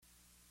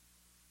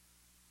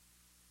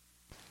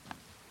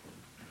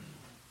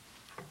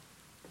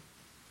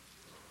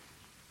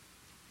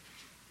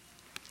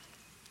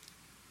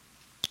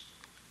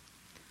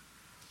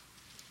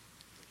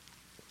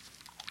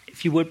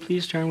If you would,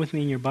 please turn with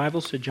me in your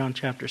Bibles to John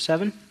chapter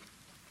 7.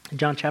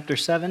 John chapter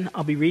 7,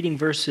 I'll be reading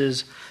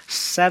verses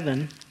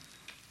 37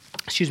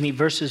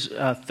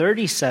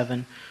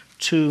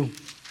 to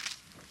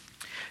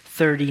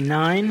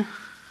 39.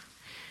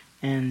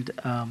 And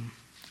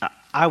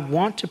I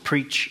want to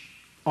preach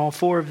all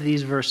four of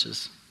these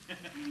verses,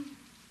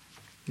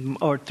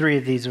 or three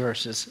of these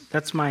verses.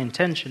 That's my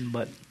intention,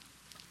 but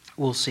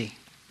we'll see.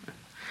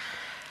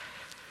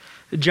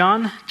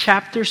 John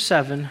chapter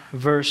 7,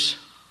 verse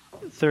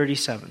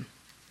 37.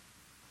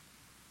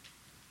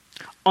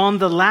 On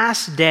the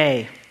last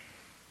day,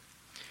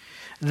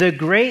 the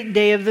great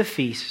day of the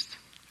feast,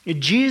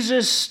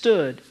 Jesus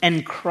stood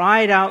and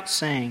cried out,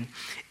 saying,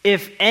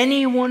 "If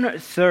anyone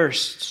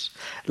thirsts,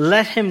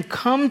 let him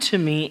come to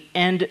me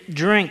and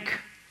drink.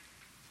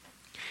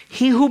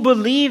 He who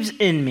believes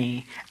in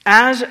me,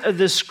 as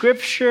the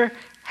Scripture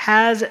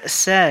has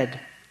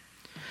said,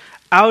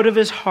 out of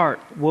his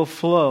heart will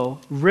flow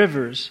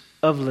rivers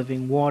of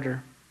living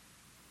water."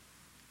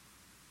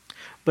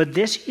 But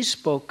this he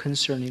spoke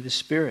concerning the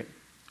Spirit,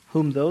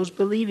 whom those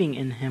believing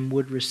in him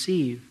would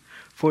receive,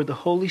 for the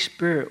Holy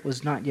Spirit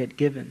was not yet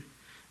given,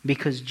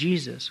 because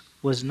Jesus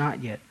was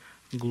not yet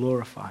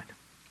glorified.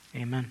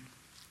 Amen.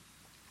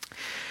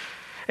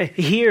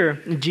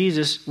 Here,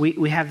 Jesus,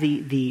 we have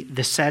the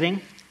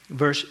setting,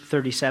 verse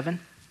 37.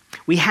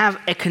 We have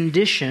a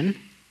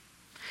condition,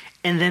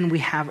 and then we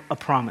have a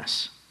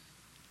promise.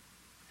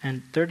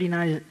 And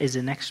 39 is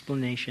an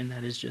explanation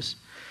that is just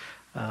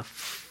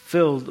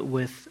filled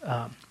with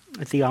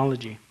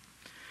theology.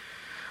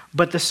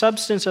 But the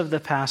substance of the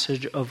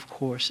passage, of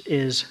course,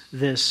 is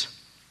this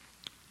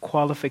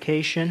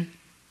qualification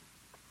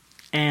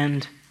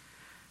and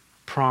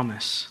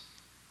promise.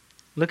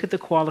 Look at the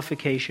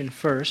qualification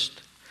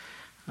first,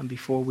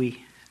 before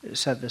we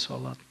set this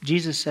all up.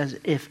 Jesus says,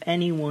 if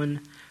anyone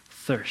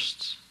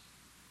thirsts,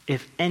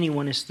 if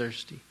anyone is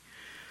thirsty.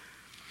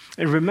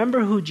 And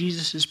remember who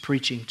Jesus is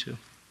preaching to.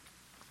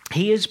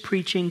 He is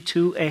preaching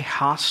to a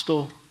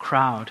hostile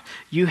crowd.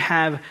 You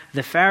have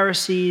the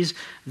Pharisees,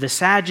 the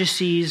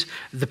Sadducees,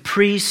 the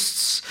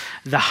priests,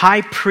 the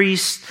high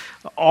priest,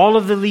 all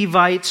of the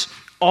Levites,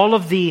 all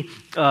of the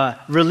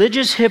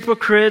religious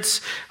hypocrites,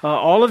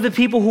 all of the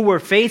people who were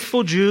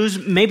faithful Jews,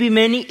 maybe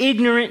many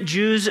ignorant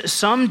Jews,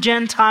 some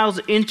Gentiles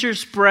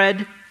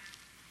interspread.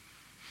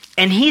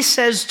 And he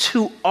says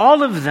to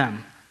all of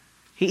them,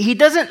 he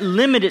doesn't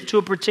limit it to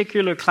a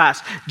particular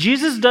class.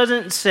 Jesus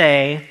doesn't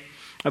say,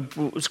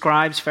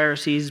 scribes,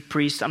 Pharisees,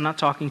 priests, I'm not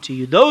talking to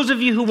you. Those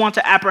of you who want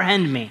to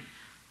apprehend me,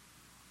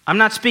 I'm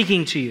not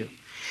speaking to you.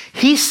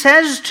 He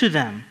says to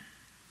them,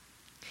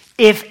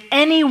 if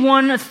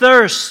anyone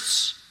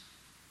thirsts,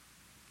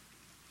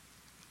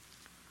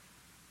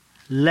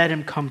 let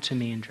him come to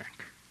me and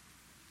drink.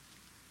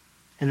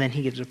 And then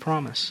he gives a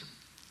promise.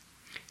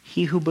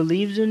 He who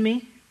believes in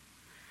me,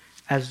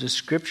 as the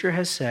Scripture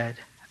has said,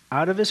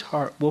 out of his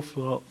heart will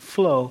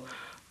flow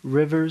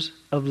rivers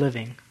of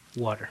living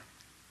water.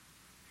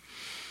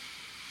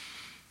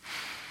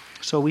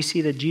 So we see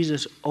that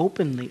Jesus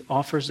openly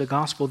offers the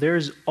gospel. There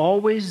is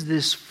always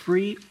this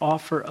free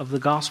offer of the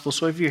gospel.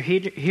 So if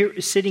you're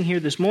sitting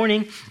here this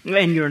morning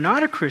and you're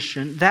not a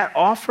Christian, that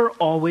offer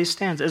always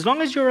stands. As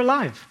long as you're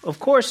alive. Of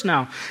course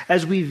now,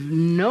 as we've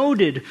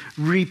noted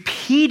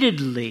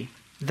repeatedly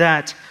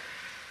that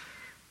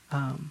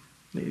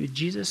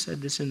Jesus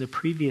said this in the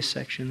previous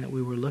section that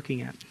we were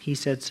looking at. He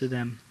said to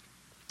them,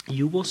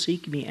 "You will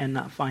seek me and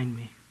not find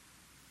me."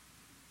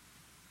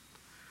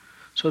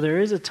 So there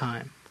is a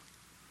time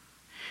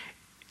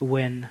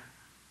when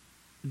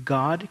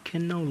God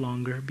can no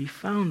longer be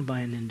found by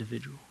an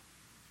individual.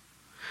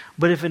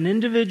 But if an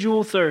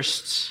individual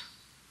thirsts,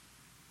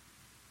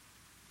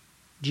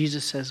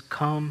 Jesus says,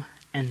 come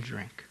and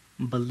drink.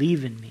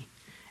 Believe in me,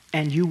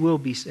 and you will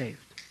be saved.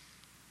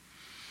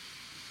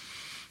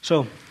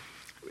 So,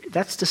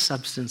 that's the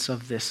substance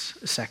of this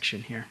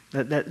section here.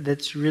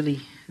 That's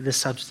really the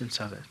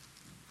substance of it.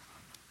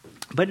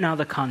 But now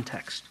the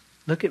context.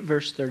 Look at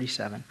verse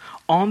 37.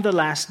 On the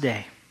last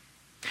day,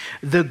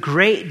 the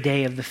great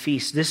day of the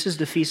feast. This is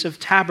the Feast of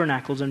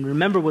Tabernacles. And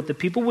remember, what the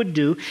people would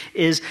do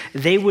is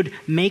they would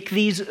make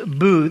these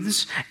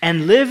booths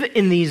and live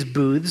in these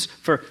booths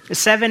for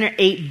 7 or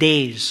 8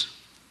 days.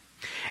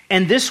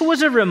 And this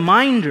was a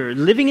reminder,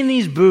 living in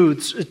these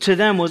booths to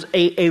them was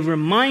a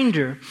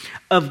reminder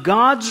of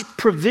God's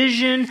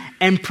provision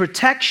and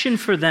protection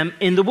for them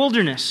in the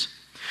wilderness.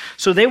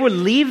 So they would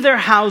leave their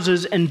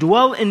houses and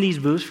dwell in these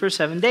booths for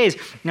 7 days.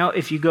 Now,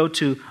 if you go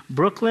to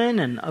Brooklyn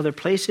and other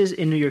places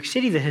in New York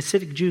City, the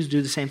Hasidic Jews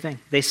do the same thing.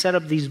 They set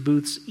up these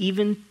booths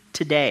even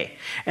today.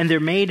 And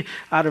they're made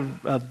out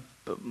of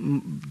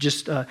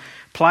just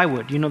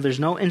plywood. You know,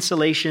 there's no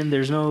insulation.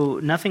 There's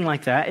nothing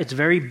like that. It's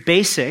very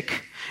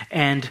basic.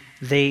 And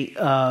they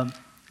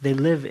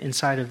live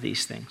inside of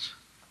these things,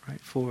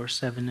 right, for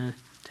 7 to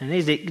 10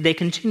 days. They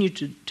continue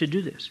to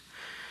do this.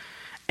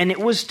 And it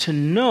was to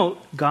note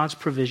God's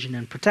provision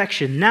and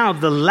protection. Now,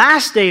 the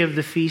last day of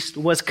the feast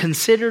was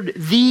considered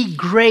the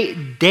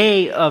great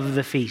day of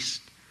the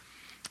feast.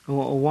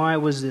 Why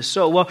was this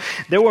so? Well,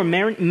 there were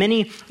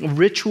many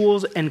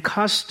rituals and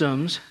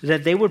customs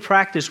that they would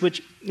practice,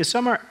 which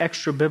some are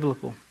extra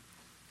biblical.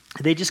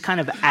 They just kind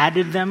of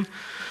added them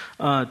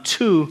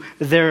to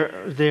their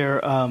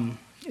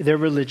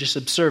religious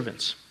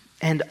observance.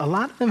 And a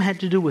lot of them had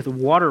to do with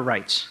water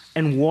rites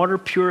and water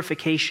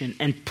purification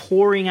and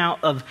pouring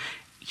out of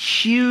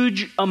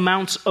huge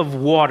amounts of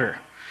water.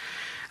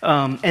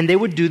 And they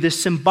would do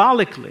this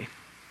symbolically.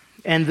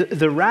 And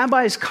the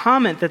rabbis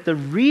comment that the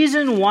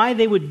reason why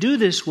they would do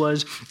this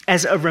was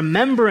as a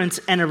remembrance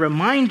and a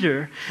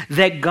reminder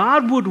that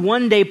God would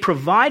one day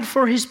provide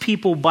for his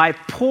people by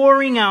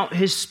pouring out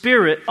his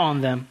Spirit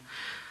on them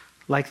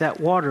like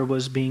that water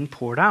was being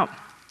poured out.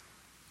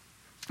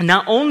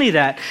 Not only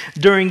that,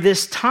 during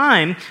this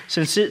time,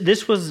 since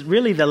this was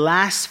really the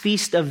last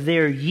feast of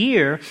their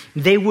year,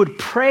 they would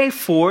pray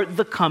for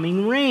the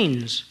coming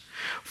rains.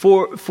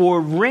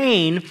 For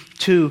rain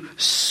to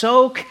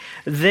soak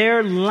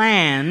their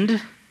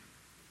land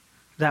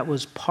that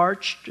was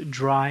parched,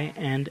 dry,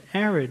 and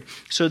arid.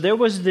 So there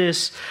was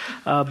this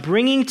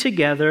bringing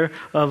together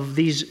of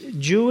these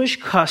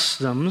Jewish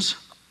customs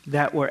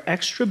that were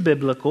extra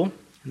biblical,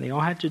 and they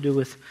all had to do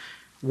with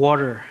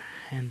water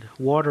and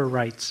water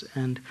rites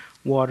and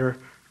water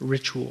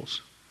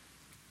rituals.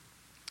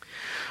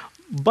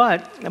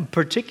 But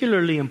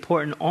particularly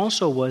important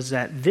also was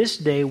that this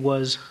day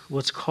was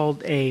what's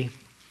called a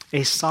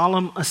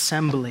solemn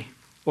assembly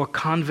or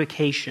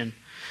convocation,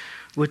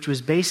 which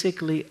was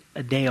basically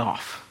a day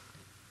off.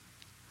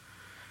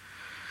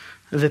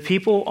 The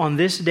people on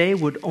this day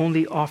would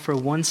only offer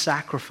one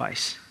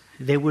sacrifice.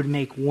 They would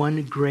make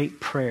one great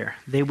prayer.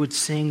 They would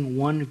sing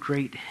one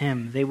great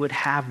hymn. They would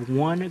have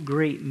one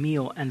great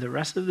meal, and the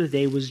rest of the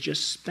day was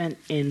just spent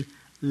in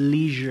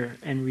leisure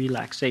and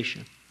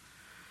relaxation.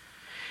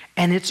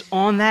 And it's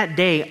on that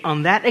day,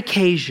 on that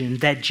occasion,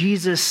 that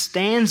Jesus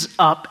stands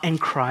up and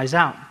cries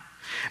out,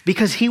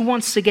 because he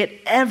wants to get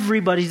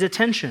everybody's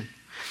attention.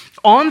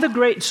 On the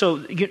great, so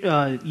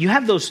you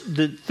have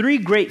the three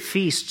great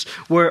feasts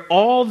where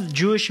all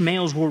Jewish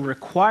males were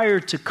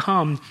required to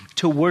come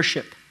to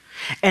worship.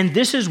 And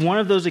this is one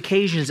of those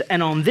occasions.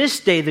 And on this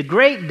day, the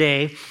great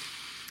day,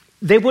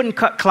 they wouldn't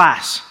cut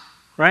class,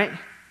 right?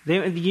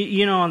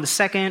 On the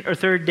second or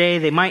third day,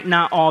 they might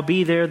not all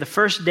be there. The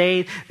first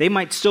day, they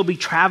might still be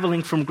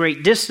traveling from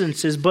great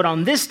distances. But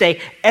on this day,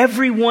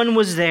 everyone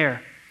was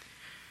there.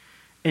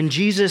 And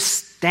Jesus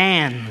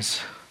stands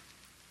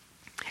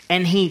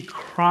and he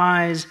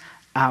cries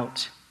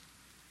out.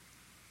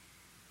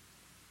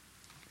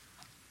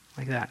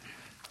 Like that.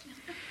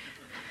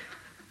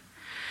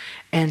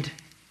 And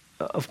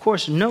of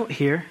course, note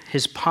here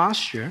his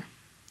posture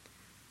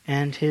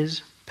and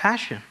his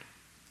passion.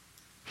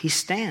 He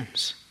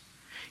stands.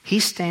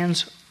 He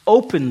stands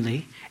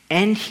openly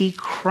and he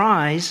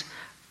cries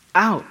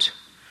out.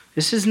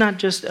 This is not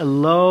just a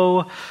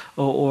low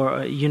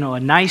or a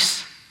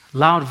nice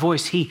loud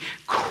voice. He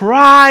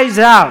cries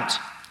out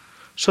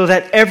so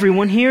that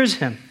everyone hears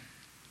him.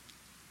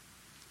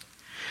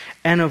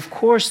 And of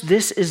course,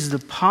 this is the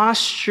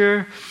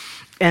posture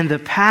and the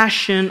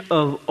passion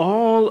of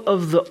all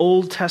of the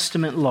Old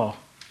Testament law.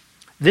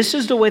 This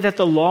is the way that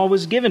the law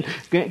was given.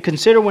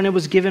 Consider when it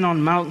was given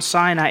on Mount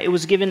Sinai. It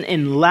was given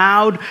in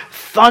loud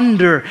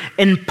thunder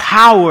and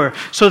power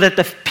so that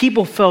the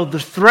people felt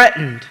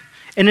threatened.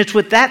 And it's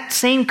with that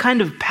same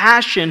kind of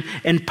passion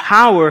and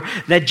power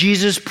that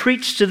Jesus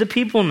preached to the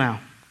people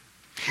now.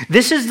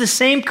 This is the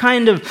same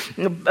kind of,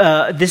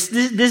 this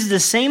is the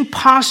same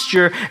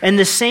posture and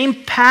the same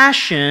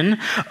passion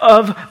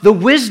of the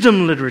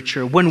wisdom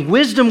literature. When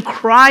wisdom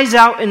cries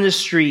out in the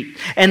street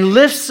and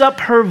lifts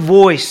up her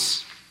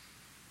voice.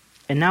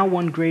 And now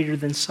one greater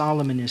than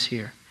Solomon is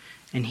here.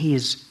 And he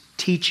is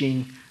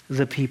teaching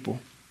the people.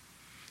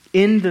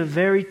 In the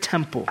very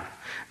temple.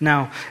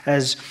 Now,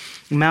 as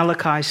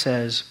Malachi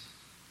says,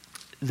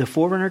 the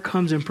forerunner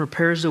comes and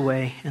prepares the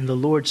way, and the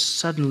Lord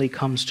suddenly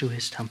comes to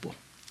his temple.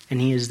 And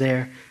he is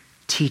there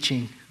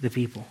teaching the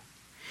people.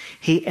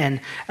 And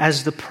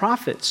as the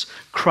prophets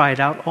cried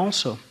out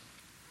also,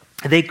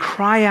 they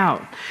cry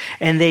out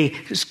and they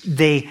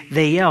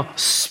yell,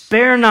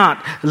 "Spare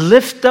not,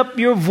 lift up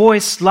your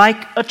voice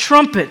like a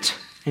trumpet."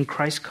 And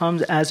Christ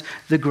comes as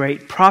the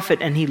great prophet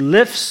and he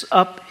lifts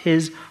up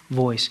his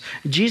voice.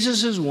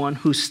 Jesus is one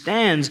who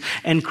stands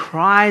and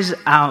cries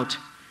out.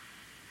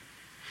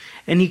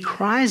 And he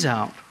cries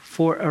out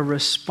for a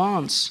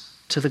response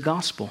to the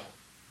gospel.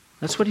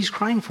 That's what he's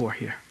crying for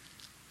here.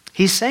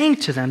 He's saying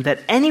to them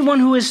that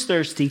anyone who is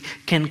thirsty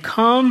can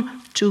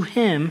come to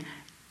him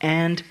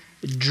and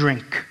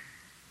drink.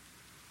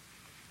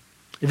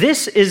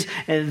 This is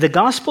the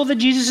gospel that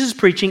Jesus is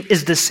preaching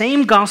is the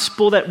same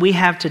gospel that we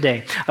have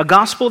today. A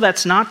gospel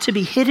that's not to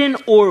be hidden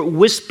or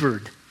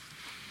whispered.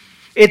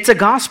 It's a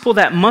gospel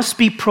that must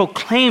be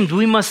proclaimed.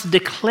 We must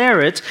declare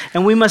it,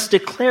 and we must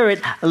declare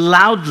it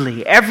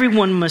loudly.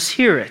 Everyone must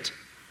hear it.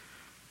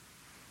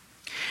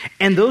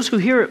 And those who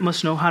hear it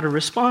must know how to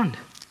respond.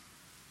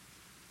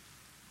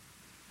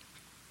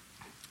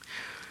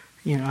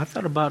 I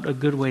thought about a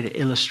good way to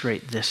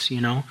illustrate this,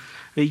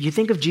 You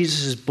think of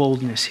Jesus'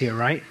 boldness here,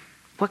 right?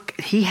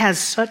 He has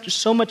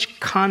so much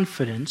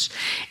confidence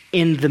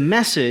in the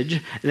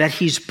message that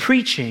he's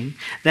preaching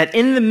that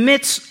in the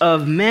midst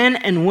of men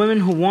and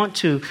women who want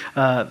to,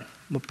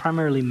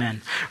 primarily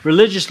men,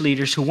 religious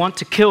leaders who want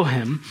to kill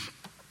him,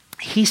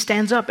 he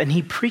stands up and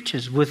he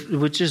preaches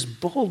with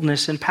just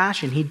boldness and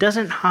passion. He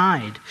doesn't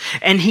hide.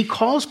 And he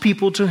calls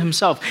people to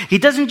himself. He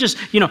doesn't just,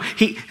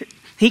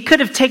 he could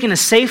have taken a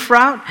safe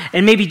route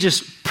and maybe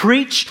just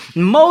preached,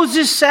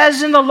 Moses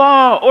says in the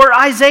law, or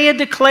Isaiah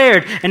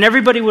declared, and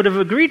everybody would have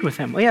agreed with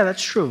him. Well, yeah,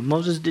 that's true.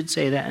 Moses did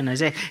say that in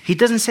Isaiah. He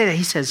doesn't say that.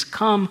 He says,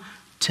 come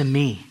to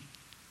me.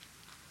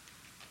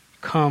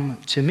 Come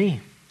to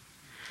me.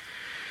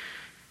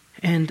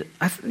 And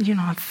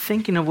I'm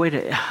thinking of a way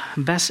to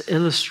best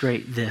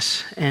illustrate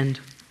this. And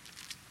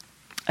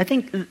I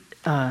think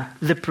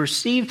the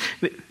perceived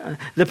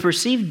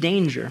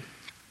danger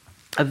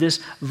of this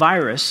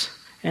virus,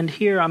 and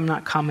here I'm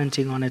not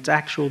commenting on its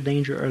actual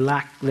danger or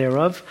lack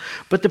thereof,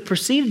 but the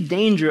perceived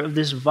danger of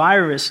this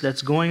virus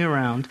that's going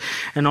around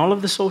and all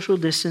of the social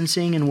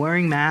distancing and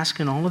wearing masks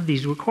and all of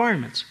these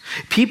requirements.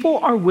 People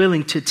are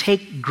willing to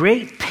take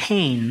great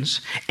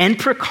pains and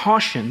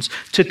precautions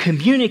to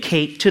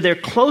communicate to their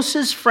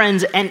closest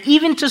friends and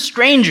even to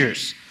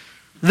strangers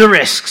the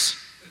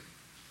risks,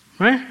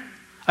 right?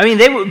 I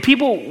mean,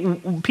 people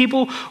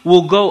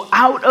will go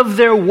out of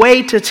their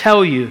way to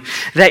tell you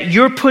that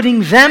you're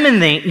putting them in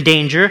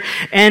danger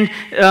and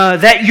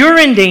that you're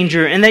in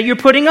danger and that you're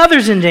putting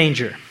others in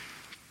danger.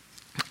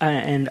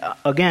 And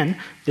again,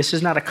 this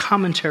is not a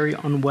commentary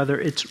on whether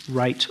it's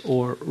right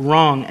or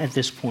wrong at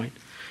this point.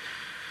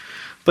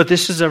 But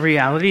this is a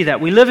reality that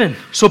we live in.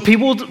 So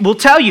people will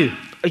tell you,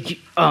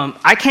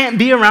 I can't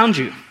be around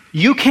you.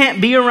 You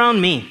can't be around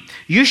me.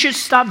 You should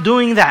stop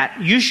doing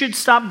that. You should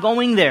stop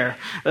going there.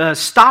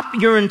 Stop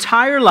your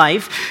entire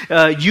life.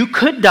 You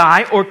could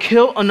die or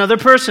kill another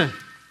person.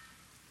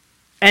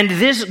 And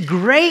this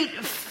great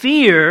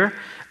fear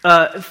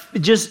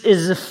just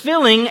is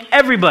filling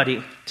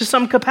everybody to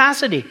some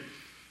capacity.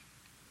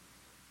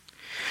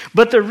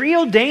 But the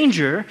real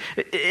danger,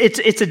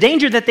 it's a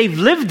danger that they've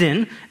lived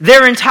in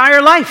their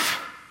entire life.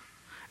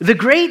 The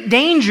great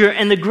danger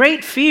and the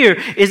great fear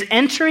is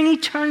entering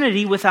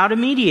eternity without a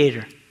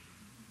mediator.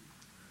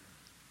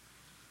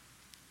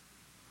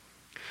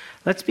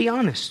 Let's be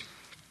honest.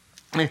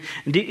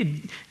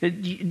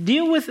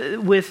 Deal with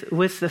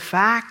the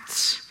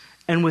facts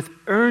and with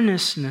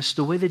earnestness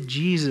the way that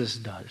Jesus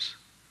does.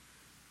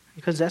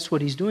 Because that's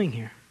what he's doing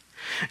here.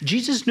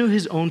 Jesus knew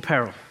his own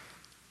peril.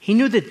 He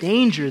knew the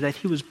danger that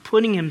he was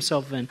putting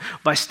himself in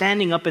by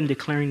standing up and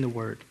declaring the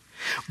word.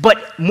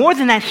 But more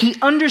than that, he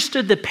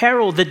understood the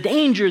peril, the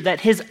danger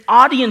that his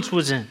audience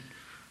was in.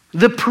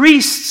 The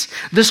priests,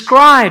 the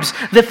scribes,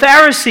 the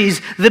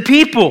Pharisees, the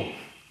people.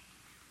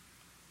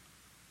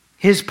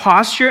 His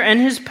posture and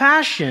his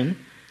passion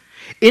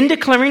in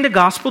declaring the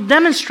gospel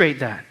demonstrate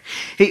that.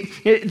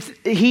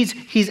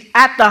 He's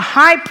at the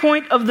high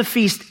point of the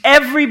feast.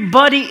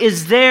 Everybody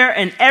is there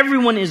and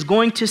everyone is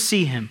going to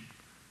see him.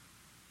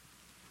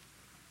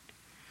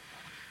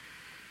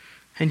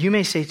 And you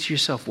may say to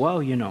yourself,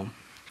 well,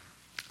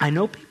 I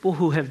know people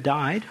who have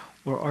died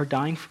or are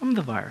dying from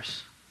the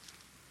virus.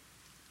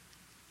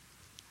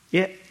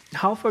 Yet,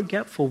 how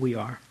forgetful we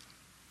are.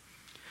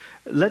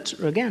 Let's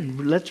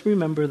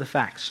remember the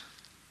facts.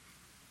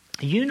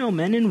 You know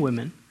men and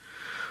women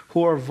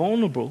who are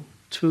vulnerable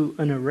to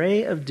an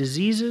array of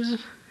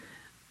diseases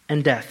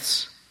and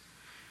deaths.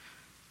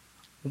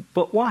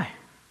 But why?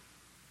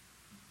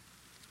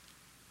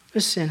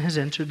 Because sin has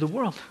entered the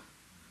world,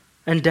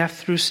 and death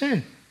through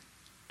sin.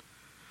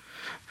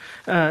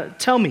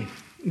 Tell me,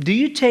 do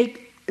you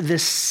take the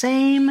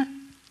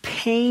same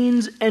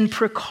pains and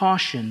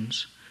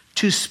precautions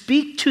to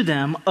speak to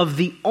them of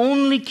the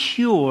only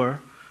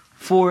cure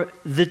for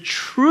the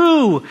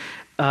true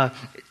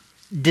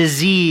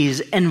disease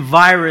and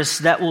virus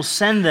that will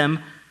send them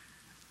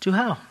to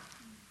hell?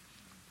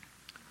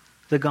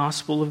 The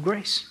gospel of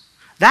grace.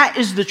 That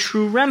is the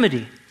true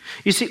remedy.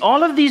 You see,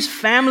 all of these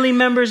family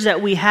members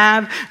that we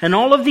have and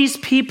all of these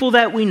people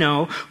that we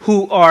know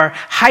who are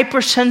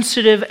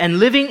hypersensitive and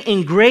living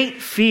in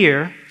great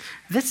fear,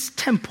 that's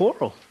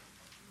temporal.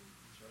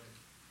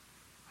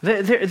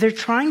 They're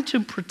trying to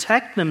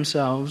protect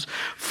themselves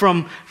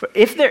from,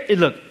 if they're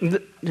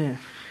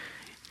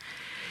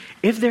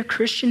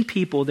Christian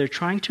people, they're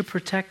trying to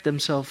protect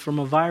themselves from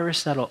a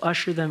virus that'll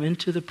usher them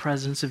into the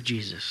presence of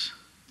Jesus.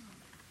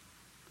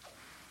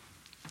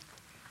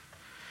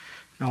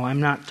 Now,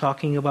 I'm not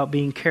talking about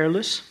being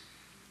careless,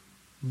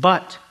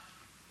 but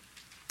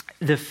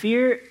the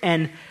fear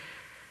and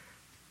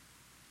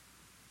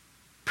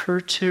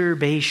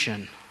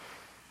perturbation,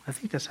 I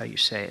think that's how you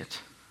say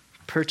it.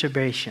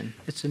 Perturbation.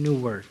 It's a new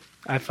word.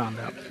 I found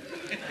out.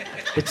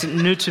 It's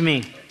new to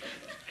me.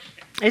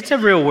 It's a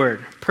real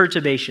word.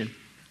 Perturbation.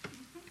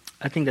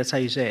 I think that's how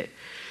you say it.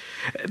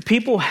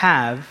 People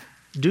have,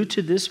 due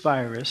to this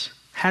virus,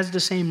 has the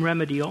same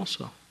remedy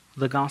also.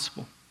 The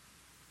gospel.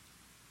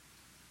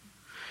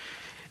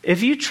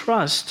 If you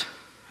trust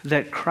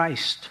that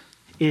Christ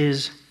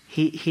is,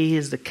 He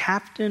is the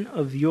captain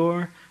of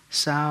your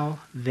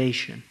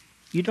salvation,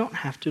 you don't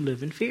have to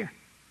live in fear.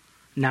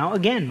 Now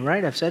again,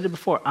 right, I've said it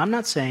before, I'm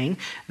not saying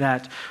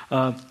that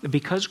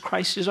because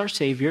Christ is our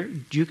Savior,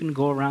 you can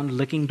go around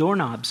licking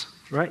doorknobs,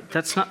 right?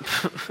 That's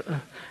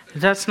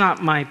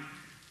not my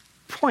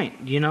point,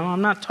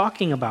 I'm not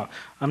talking about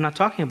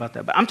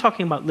that, but I'm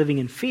talking about living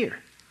in fear.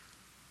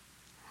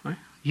 Right?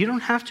 You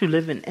don't have to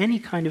live in any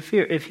kind of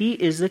fear if He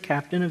is the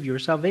captain of your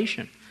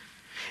salvation.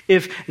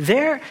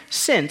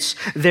 Since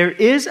there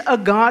is a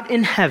God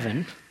in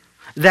heaven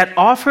that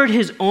offered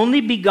His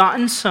only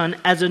begotten Son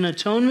as an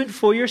atonement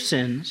for your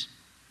sins,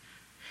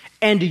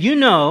 and you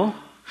know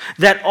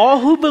that all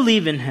who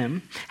believe in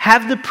Him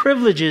have the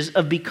privileges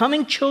of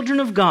becoming children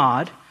of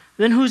God,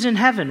 then who's in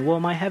heaven? Well,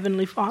 my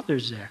heavenly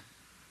Father's there.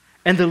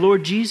 And the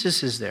Lord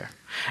Jesus is there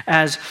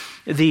as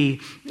the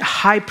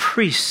high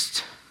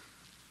priest.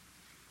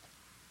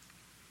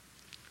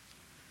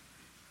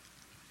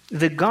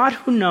 The God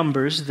who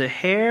numbers the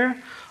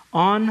hair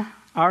on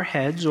our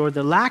heads, or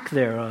the lack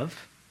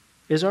thereof,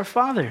 is our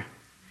Father.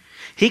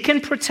 He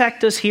can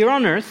protect us here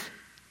on earth.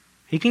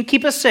 He can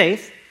keep us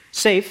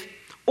safe,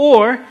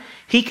 or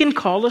He can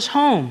call us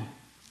home.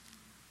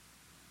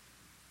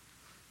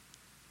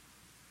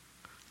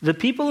 The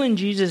people in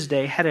Jesus'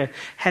 day had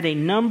a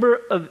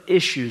number of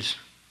issues.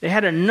 They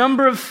had a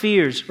number of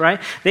fears,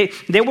 right?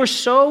 They were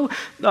so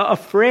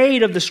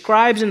afraid of the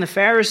scribes and the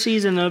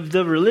Pharisees and of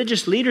the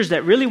religious leaders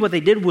that really what they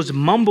did was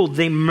mumbled.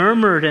 They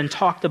murmured and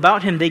talked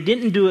about Him. They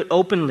didn't do it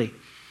openly,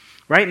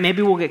 right?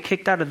 Maybe we'll get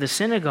kicked out of the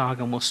synagogue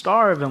and we'll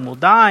starve and we'll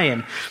die,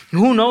 and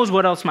who knows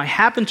what else might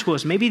happen to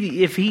us.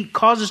 Maybe if He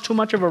causes too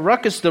much of a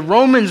ruckus, the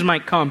Romans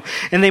might come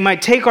and they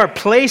might take our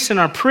place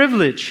and our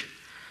privilege.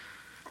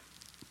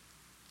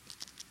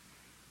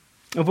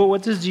 But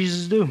what does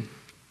Jesus do?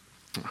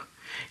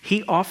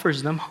 He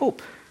offers them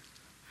hope.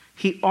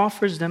 He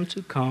offers them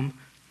to come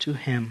to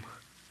Him.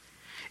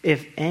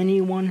 If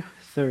anyone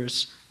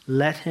thirsts,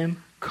 let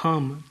him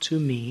come to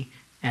me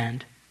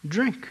and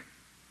drink.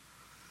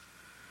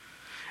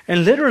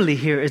 And literally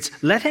here, it's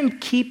let him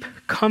keep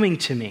coming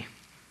to me.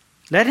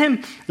 Let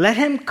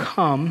him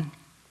come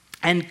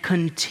and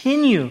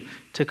continue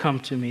to come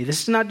to me.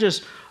 This is not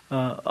just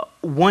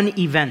one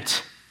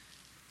event.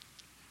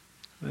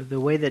 The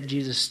way that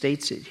Jesus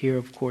states it here,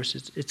 of course,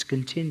 it's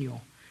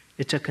continual.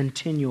 It's a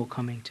continual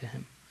coming to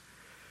Him.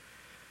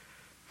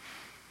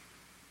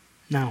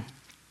 Now,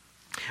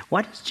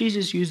 why does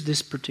Jesus use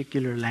this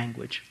particular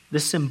language,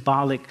 this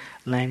symbolic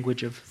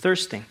language of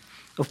thirsting?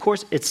 Of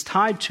course, it's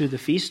tied to the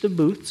Feast of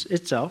Booths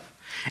itself,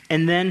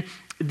 and then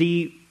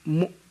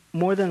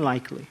more than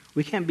likely,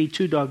 we can't be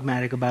too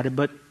dogmatic about it,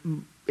 but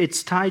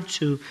it's tied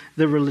to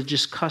the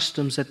religious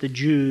customs that the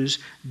Jews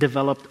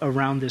developed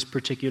around this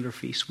particular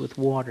feast with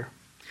water.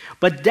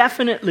 But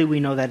definitely we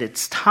know that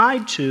it's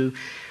tied to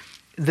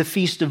the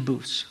Feast of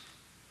Booths,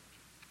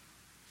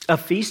 a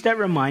feast that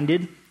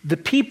reminded the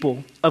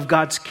people of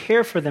God's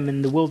care for them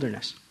in the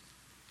wilderness.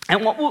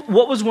 And what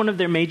was one of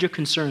their major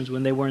concerns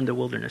when they were in the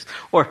wilderness?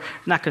 Or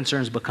not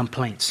concerns, but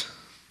complaints.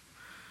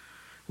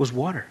 Was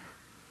water.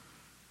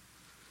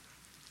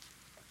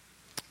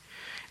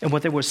 And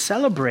what they were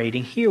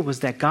celebrating here was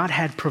that God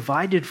had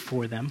provided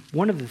for them.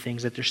 One of the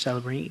things that they're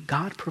celebrating,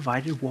 God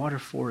provided water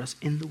for us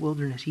in the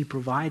wilderness. He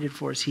provided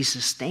for us. He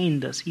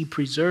sustained us. He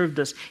preserved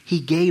us.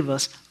 He gave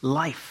us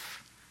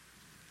life.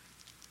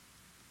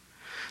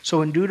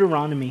 So in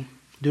Deuteronomy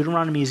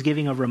is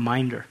giving a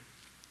reminder.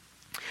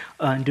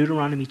 In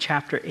Deuteronomy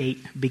chapter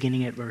 8,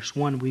 beginning at verse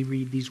 1, we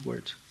read these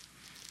words.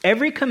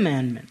 Every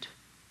commandment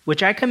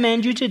which I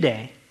command you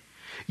today,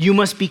 you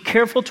must be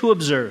careful to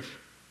observe,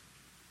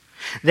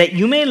 that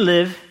you may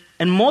live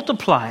and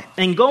multiply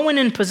and go in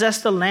and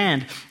possess the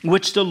land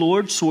which the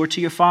Lord swore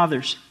to your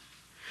fathers.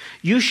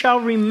 You shall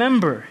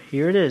remember,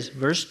 here it is,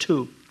 verse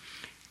 2,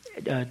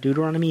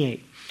 Deuteronomy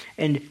 8,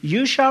 and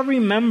you shall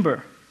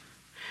remember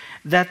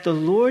that the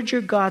Lord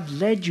your God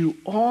led you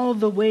all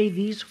the way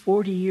these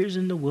 40 years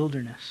in the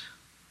wilderness.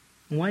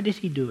 And why did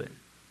He do it?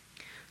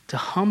 To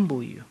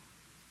humble you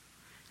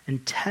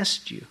and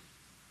test you,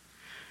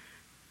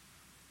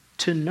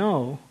 to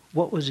know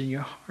what was in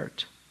your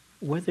heart,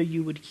 whether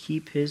you would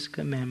keep His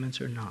commandments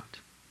or not.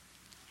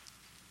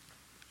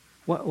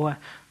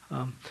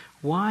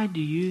 Why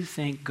do you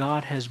think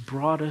God has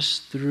brought us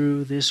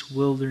through this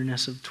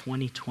wilderness of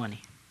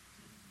 2020?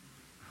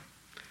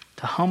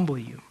 To humble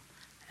you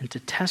and to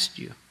test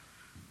you,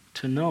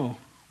 to know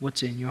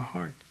what's in your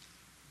heart.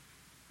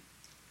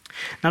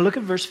 Now look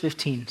at verse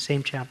 15,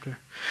 same chapter.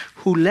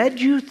 Who led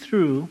you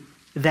through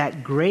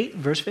that great,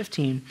 verse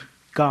 15,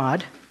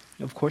 God,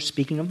 of course,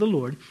 speaking of the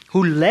Lord,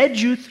 who led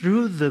you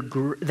through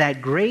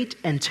that great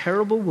and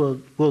terrible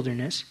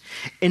wilderness,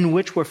 in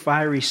which were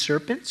fiery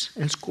serpents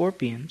and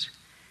scorpions,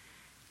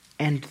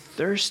 and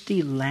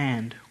thirsty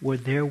land where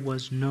there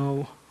was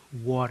no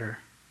water.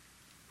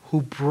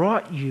 Who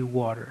brought you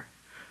water?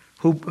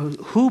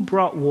 Who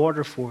brought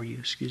water for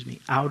you,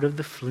 out of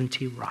the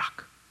flinty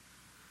rock?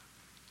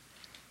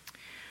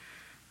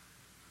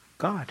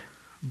 God,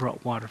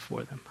 brought water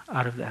for them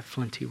out of that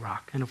flinty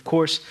rock. And of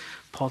course,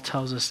 Paul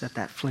tells us that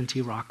that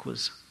flinty rock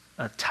was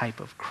a type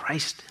of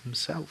Christ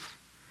himself.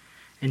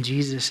 And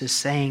Jesus is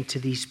saying to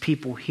these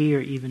people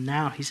here, even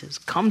now, he says,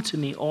 come to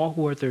me, all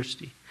who are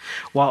thirsty.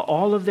 While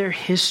all of their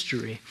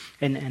history,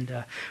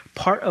 and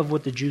part of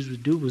what the Jews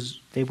would do was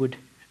they would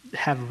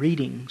have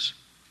readings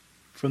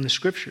from the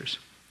scriptures.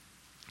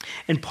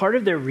 And part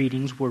of their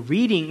readings were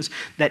readings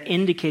that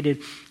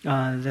indicated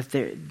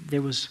that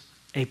there was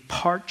a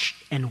parched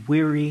and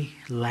weary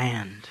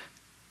land.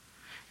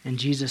 And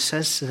Jesus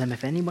says to them,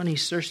 if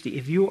anybody's thirsty,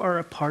 if you are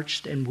a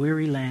parched and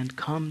weary land,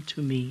 come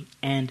to me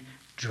and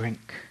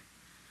drink.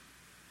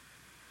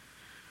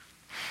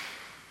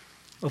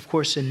 Of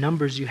course, in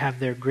Numbers, you have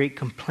their great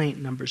complaint,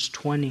 Numbers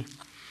 20.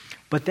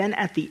 But then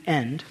at the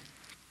end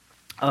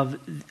of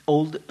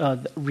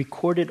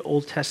recorded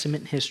Old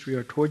Testament history,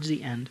 or towards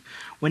the end,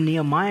 when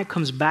Nehemiah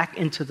comes back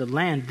into the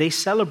land, they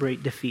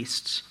celebrate the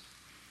feasts.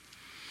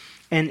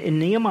 And in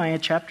Nehemiah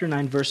chapter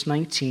 9, verse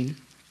 19,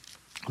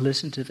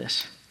 listen to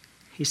this.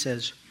 He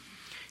says,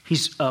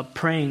 he's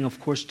praying, of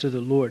course, to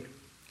the Lord.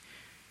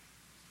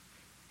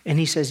 And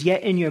he says,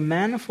 yet in your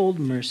manifold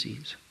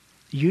mercies,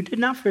 you did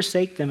not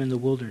forsake them in the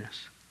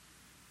wilderness.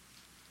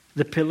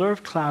 The pillar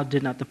of cloud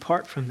did not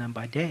depart from them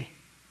by day,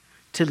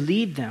 to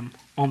lead them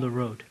on the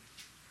road.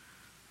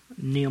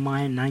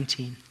 Nehemiah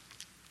 19.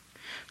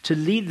 To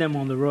lead them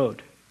on the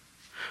road.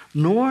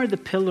 Nor the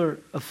pillar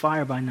of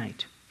fire by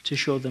night, to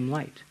show them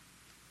light,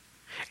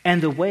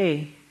 and the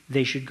way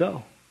they should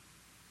go.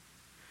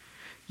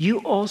 You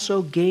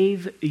also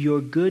gave your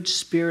good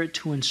spirit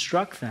to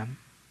instruct them.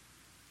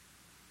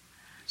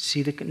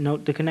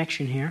 Note the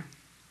connection here.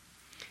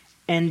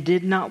 And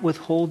did not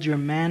withhold your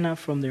manna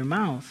from their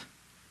mouth,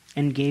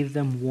 and gave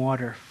them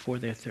water for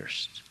their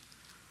thirst.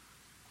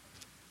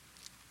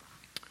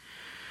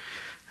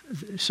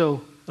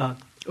 So,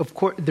 of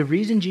course, the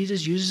reason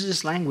Jesus uses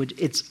this language,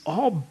 it's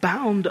all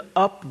bound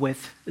up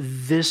with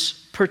this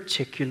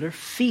particular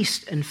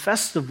feast and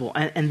festival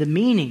and the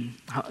meaning.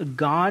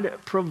 God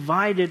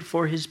provided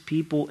for his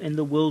people in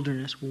the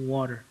wilderness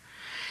water.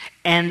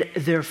 And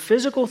their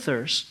physical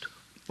thirst,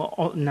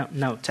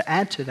 no, to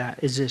add to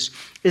that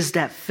is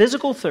that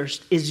physical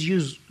thirst is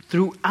used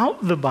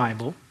throughout the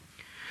Bible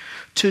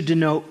to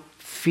denote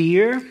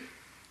fear,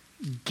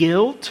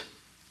 guilt,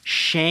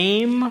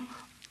 shame,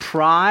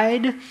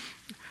 pride,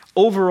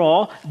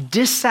 overall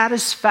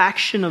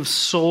dissatisfaction of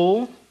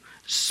soul,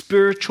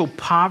 spiritual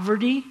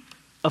poverty,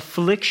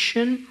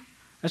 affliction.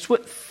 That's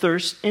what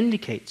thirst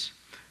indicates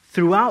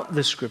throughout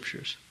the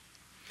scriptures.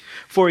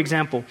 For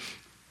example,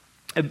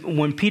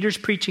 when Peter's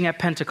preaching at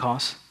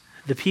Pentecost,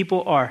 the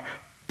people are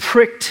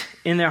pricked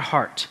in their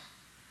heart.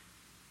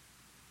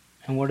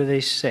 And what do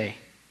they say?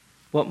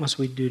 What must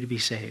we do to be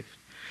saved?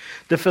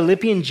 The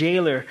Philippian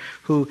jailer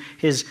who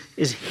is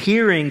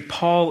hearing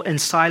Paul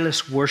and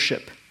Silas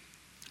worship,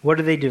 what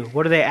do they do?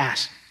 What do they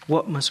ask?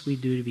 What must we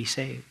do to be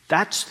saved?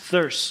 That's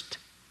thirst.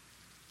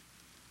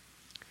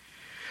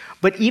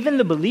 But even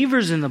the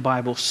believers in the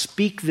Bible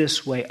speak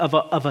this way, of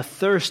a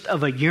thirst,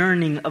 of a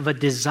yearning, of a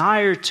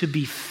desire to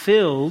be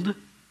filled,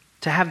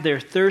 to have their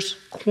thirst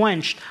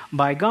quenched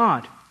by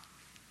God.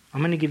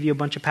 I'm going to give you a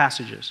bunch of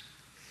passages.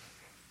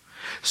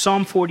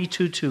 Psalm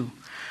 42:2.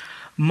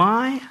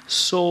 My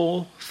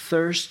soul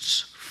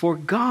thirsts for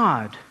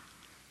God,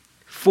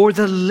 for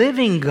the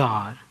living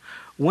God.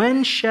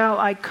 When shall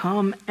I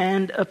come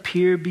and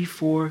appear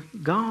before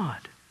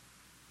God?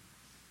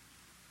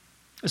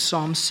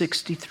 Psalm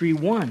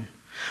 63:1.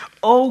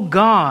 O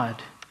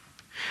God,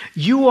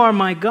 you are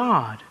my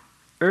God.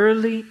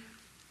 Early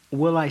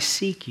will I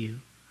seek you.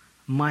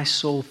 My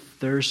soul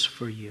thirsts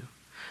for you.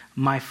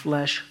 My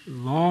flesh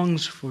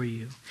longs for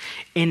you.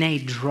 In a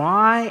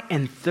dry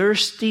and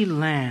thirsty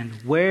land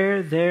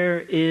where there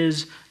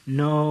is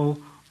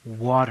no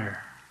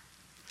water.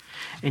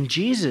 And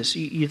Jesus,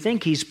 you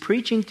think he's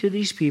preaching to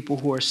these people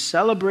who are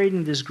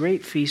celebrating this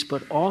great feast,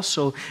 but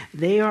also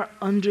they are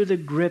under the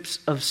grips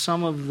of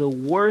some of the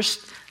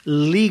worst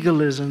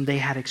legalism they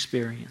had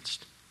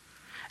experienced.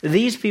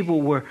 These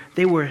people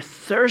were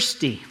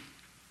thirsty.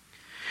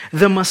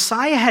 The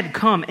Messiah had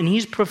come and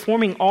he's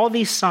performing all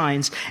these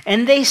signs,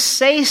 and they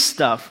say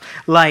stuff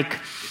like,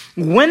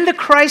 when the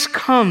Christ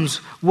comes,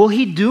 will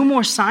he do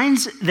more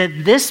signs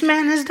that this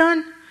man has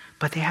done?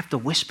 But they have to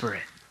whisper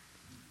it,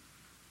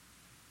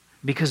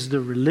 because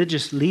the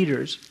religious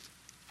leaders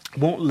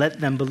won't let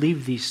them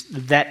believe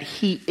that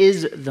he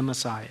is the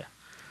Messiah.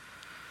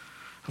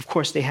 Of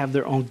course, they have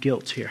their own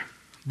guilt here,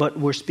 but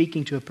we're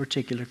speaking to a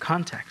particular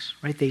context,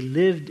 right? They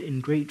lived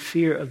in great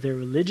fear of their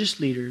religious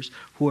leaders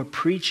who are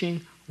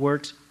preaching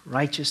works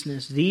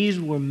righteousness. These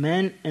were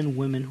men and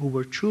women who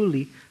were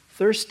truly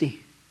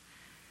thirsty.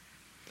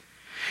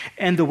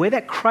 And the way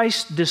that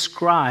Christ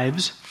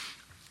describes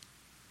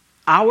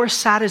our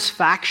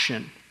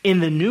satisfaction in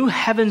the new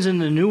heavens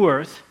and the new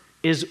earth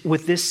is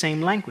with this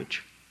same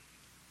language.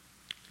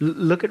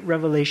 Look at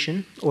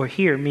Revelation, or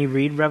hear me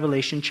read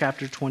Revelation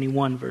chapter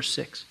 21, verse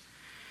 6.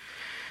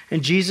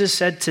 And Jesus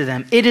said to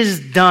them, it is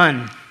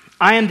done.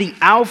 I am the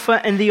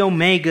Alpha and the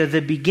Omega,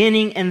 the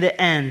beginning and the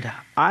end.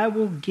 I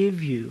will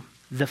give you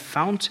the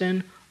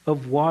fountain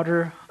of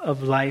water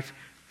of life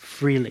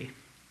freely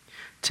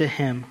to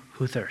him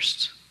who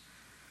thirsts.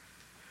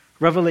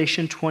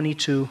 Revelation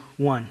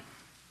 22:1.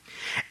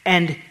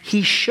 And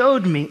he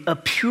showed me a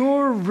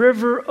pure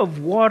river of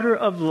water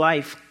of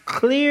life,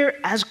 clear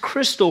as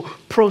crystal,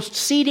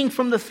 proceeding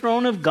from the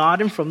throne of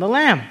God and from the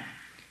Lamb.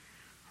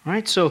 All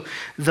right, so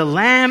the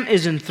Lamb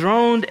is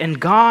enthroned and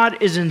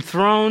God is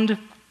enthroned,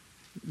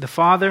 the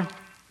Father.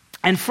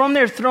 And from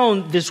their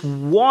throne, this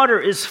water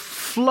is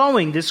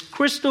flowing, this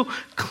crystal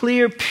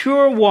clear,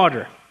 pure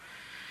water.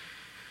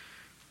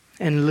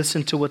 And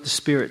listen to what the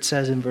Spirit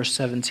says in verse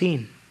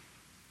 17.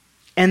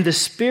 And the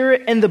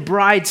Spirit and the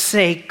bride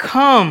say,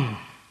 come.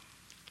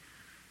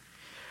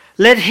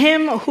 Let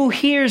him who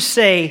hears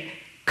say,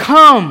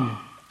 come.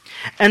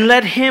 And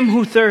let him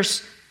who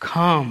thirsts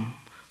come.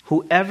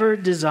 Whoever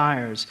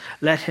desires,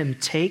 let him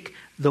take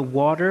the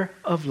water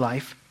of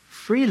life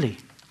freely.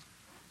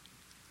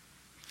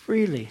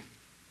 Freely.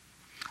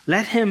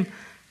 Let him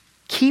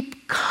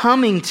keep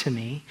coming to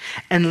me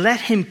and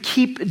let him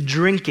keep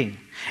drinking.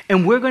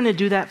 And we're going to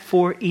do that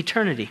for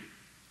eternity.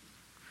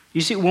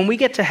 You see, when we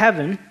get to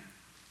heaven,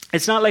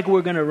 it's not like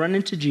we're going to run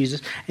into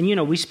Jesus.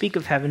 And we speak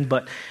of heaven,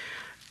 but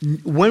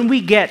when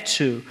we get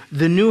to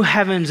the new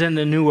heavens and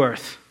the new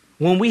earth,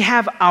 when we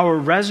have our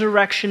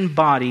resurrection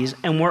bodies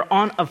and we're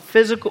on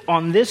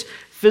this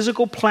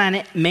physical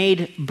planet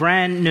made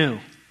brand new,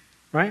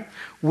 right?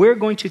 We're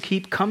going to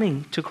keep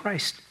coming to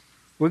Christ.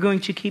 We're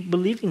going to keep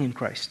believing in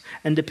Christ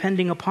and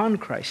depending upon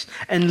Christ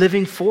and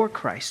living for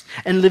Christ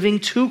and living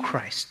to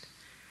Christ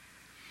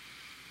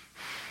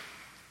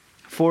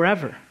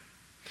forever.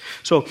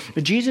 So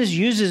Jesus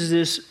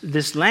uses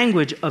this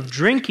language of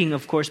drinking,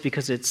 of course,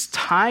 because it's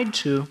tied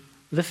to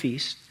the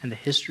feast and the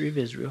history of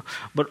Israel,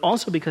 but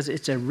also because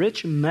it's a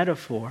rich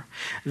metaphor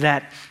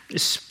that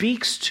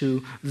speaks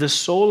to the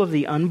soul of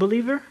the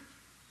unbeliever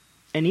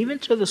and even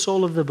to the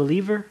soul of the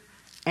believer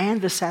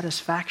and the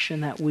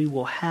satisfaction that we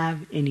will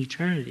have in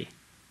eternity.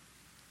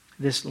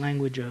 This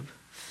language of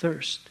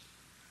thirst,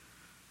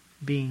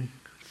 being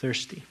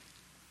thirsty.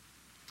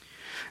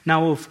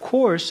 Now, of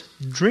course,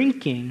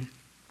 drinking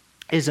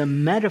is a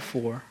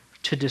metaphor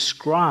to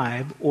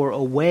describe or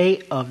a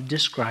way of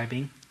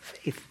describing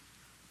faith.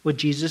 What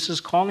Jesus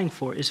is calling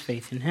for is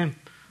faith in him.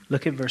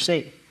 Look at verse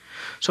 8.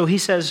 So he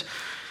says,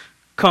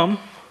 come,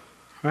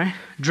 right?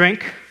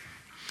 Drink.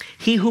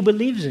 He who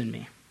believes in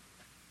me.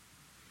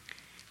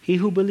 He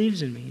who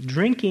believes in me.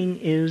 Drinking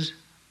is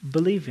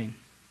believing.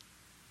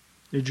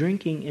 The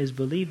drinking is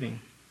believing.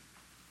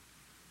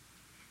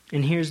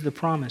 And here's the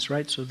promise,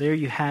 right? So there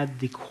you had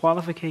the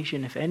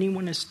qualification. If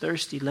anyone is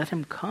thirsty, let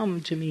him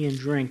come to me and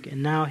drink.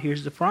 And now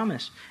here's the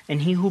promise.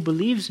 And he who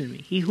believes in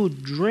me, he who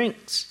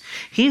drinks,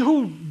 he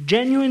who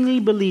genuinely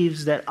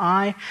believes that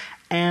I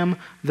am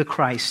the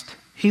Christ,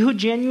 he who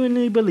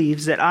genuinely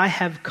believes that I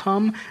have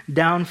come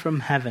down from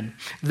heaven,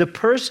 the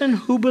person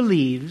who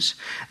believes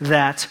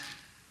that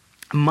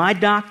my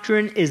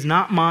doctrine is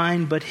not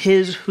mine, but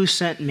his who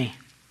sent me,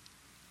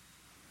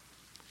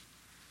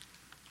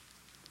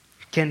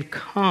 can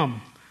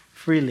come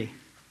freely.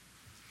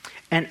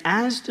 And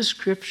as the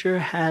scripture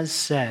has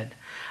said,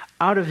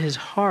 out of his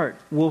heart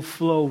will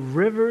flow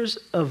rivers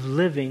of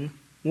living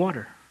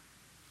water.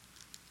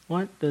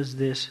 What does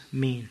this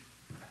mean?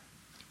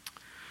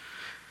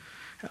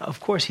 Of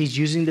course, he's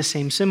using the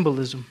same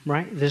symbolism,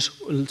 right? This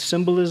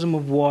symbolism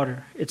of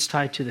water. It's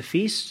tied to the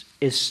feast.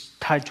 It's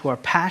tied to our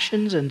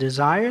passions and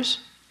desires.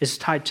 It's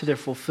tied to their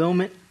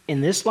fulfillment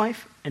in this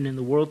life and in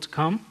the world to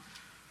come.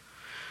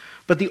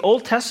 But the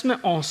Old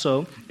Testament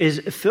also is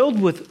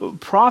filled with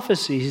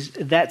prophecies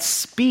that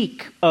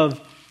speak of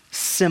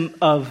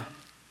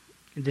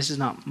this is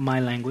not my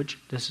language,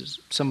 this is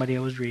somebody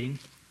I was reading,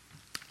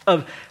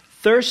 of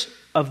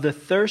the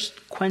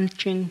thirst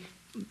quenching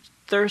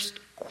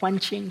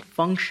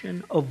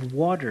function of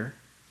water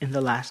in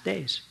the last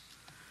days.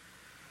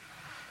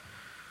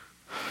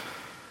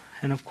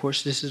 And of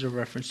course, this is a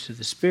reference to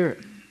the Spirit.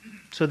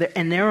 So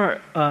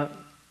there are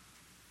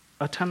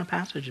a ton of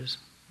passages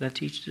that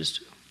teach this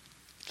too.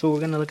 So we're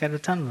going to look at a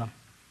ton of them.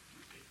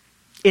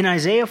 In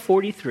Isaiah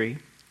 43,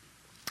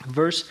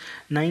 verse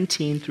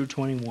 19 through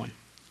 21.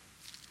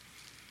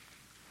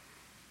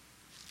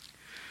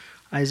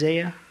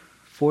 Isaiah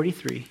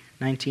 43,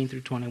 19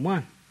 through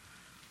 21.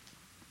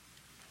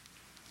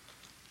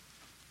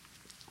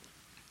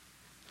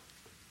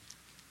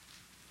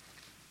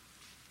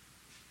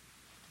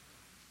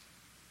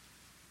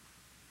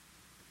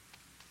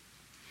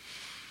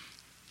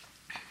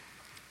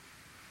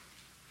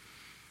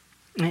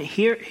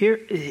 Here,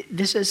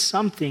 this is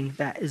something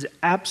that is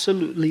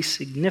absolutely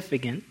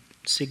significant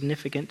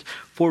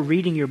for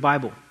reading your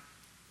Bible.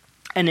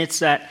 And it's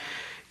that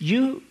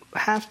you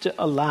have to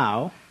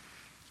allow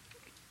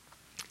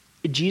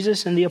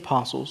Jesus and the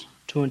apostles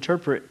to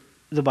interpret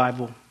the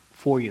Bible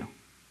for you.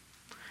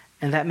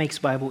 And that makes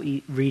Bible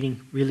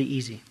reading really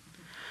easy.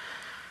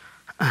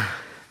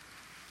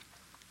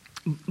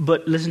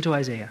 But listen to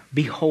Isaiah.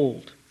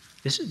 Behold,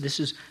 this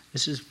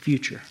is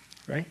future,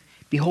 right?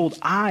 Behold,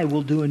 I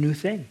will do a new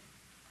thing.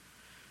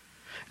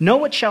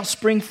 Know it shall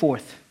spring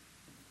forth.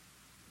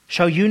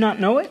 Shall you not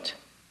know it?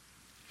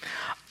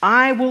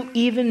 I will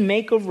even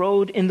make a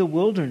road in the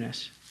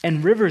wilderness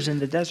and rivers in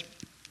the desert.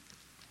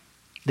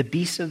 The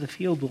beasts of the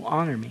field will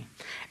honor me,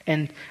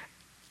 and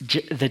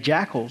the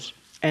jackals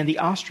and the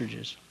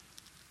ostriches,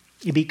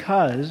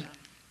 because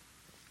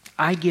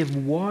I give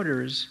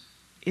waters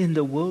in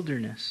the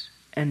wilderness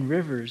and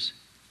rivers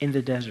in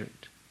the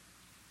desert,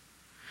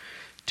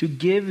 to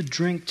give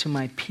drink to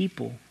my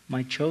people,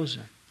 my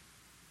chosen.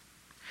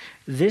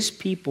 This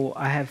people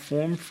I have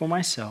formed for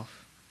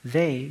myself,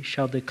 they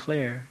shall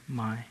declare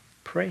my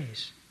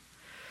praise.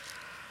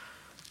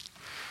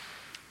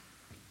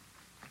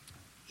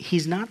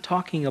 He's not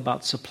talking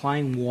about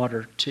supplying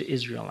water to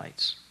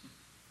Israelites.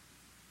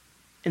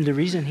 And the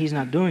reason he's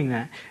not doing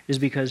that is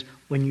because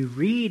when you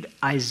read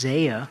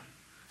Isaiah,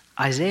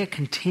 Isaiah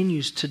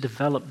continues to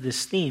develop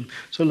this theme.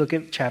 So look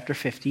at chapter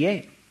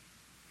 58.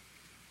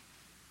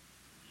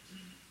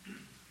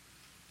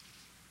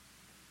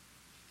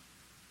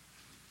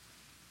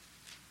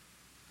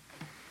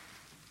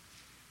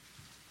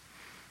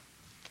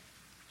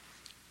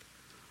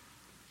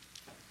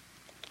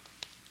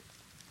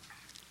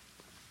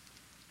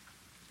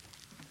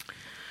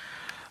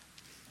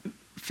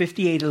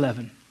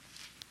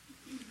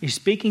 He's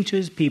speaking to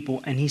his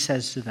people and he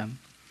says to them,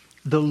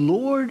 the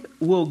Lord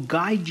will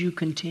guide you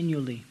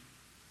continually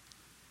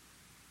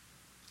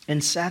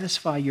and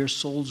satisfy your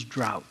soul's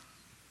drought,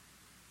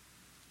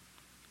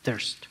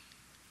 thirst,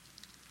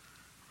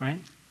 right?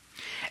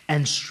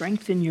 And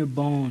strengthen your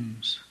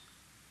bones.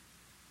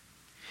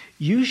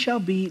 You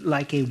shall be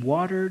like a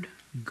watered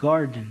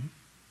garden,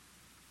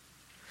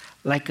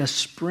 like a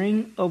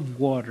spring of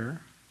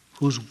water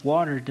whose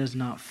water does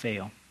not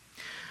fail.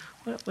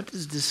 What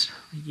is this?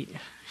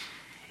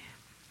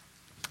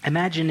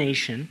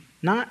 Imagination,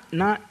 not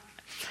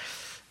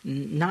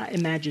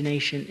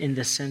imagination in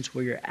the sense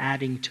where you're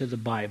adding to the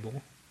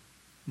Bible,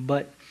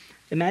 but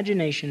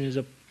imagination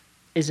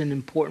is an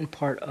important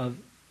part of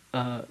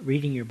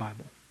reading your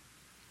Bible.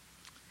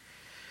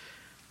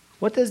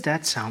 What does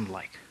that sound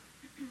like?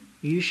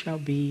 You shall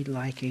be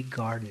like a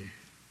garden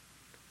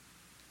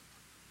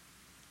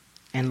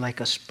and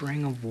like a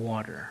spring of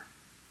water.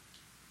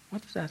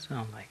 What does that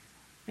sound like?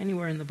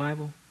 Anywhere in the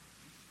Bible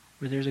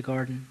where there's a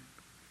garden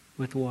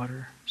with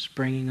water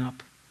springing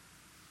up?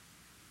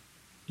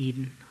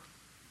 Eden.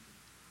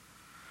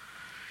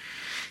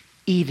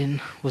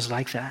 Eden was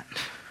like that,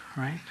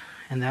 right?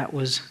 And that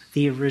was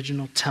the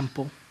original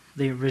temple,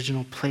 the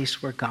original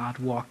place where God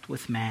walked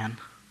with man.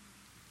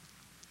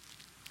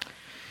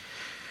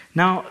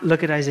 Now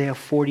look at Isaiah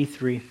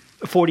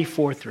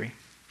 44:3.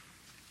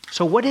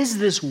 So what is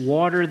this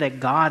water that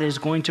God is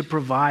going to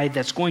provide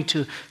that's going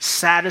to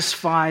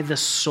satisfy the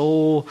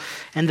soul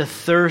and the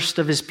thirst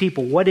of his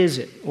people? What is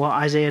it? Well,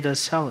 Isaiah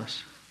does tell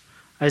us.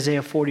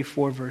 Isaiah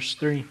 44 verse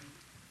 3.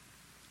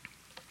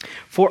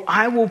 For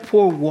I will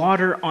pour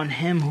water on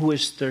him who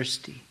is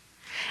thirsty,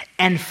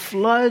 and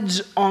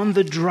floods on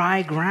the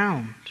dry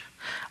ground.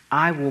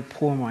 I will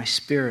pour my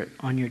spirit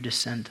on your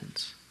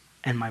descendants,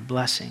 and my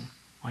blessing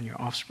on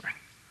your offspring.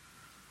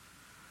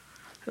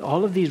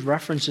 All of these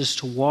references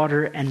to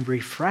water and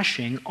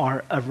refreshing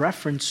are a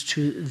reference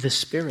to the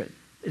Spirit,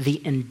 the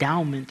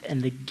endowment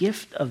and the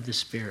gift of the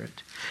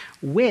Spirit,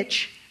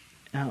 which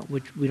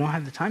we don't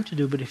have the time to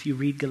do, but if you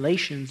read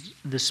Galatians,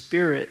 the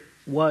Spirit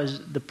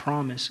was the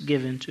promise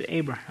given to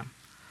Abraham.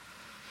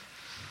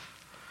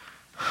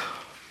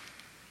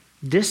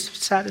 This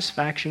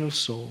satisfaction of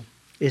soul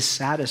is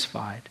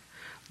satisfied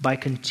by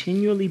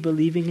continually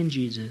believing in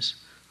Jesus,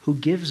 who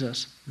gives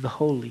us the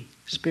Holy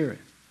Spirit.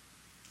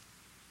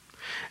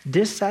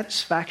 This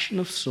satisfaction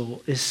of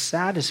soul is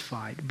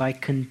satisfied by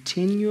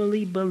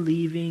continually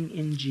believing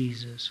in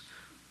Jesus,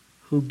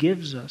 who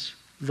gives us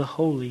the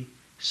Holy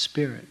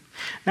Spirit.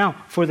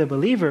 Now, for the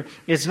believer,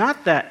 it's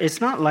not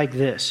like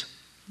this,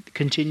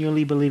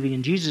 continually believing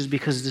in Jesus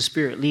because the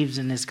Spirit leaves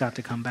and it's got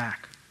to come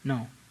back.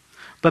 No.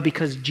 But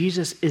because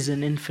Jesus is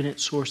an infinite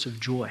source of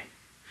joy,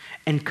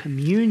 and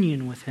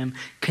communion with him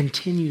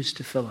continues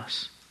to fill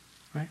us.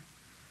 Right?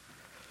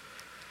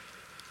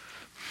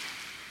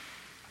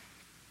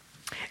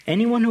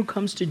 Anyone who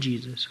comes to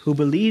Jesus, who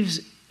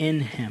believes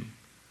in him,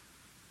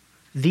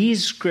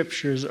 these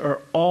scriptures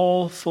are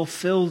all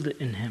fulfilled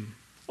in him.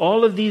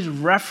 All of these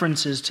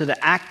references to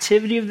the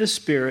activity of the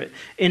Spirit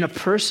in a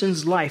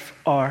person's life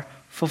are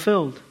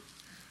fulfilled.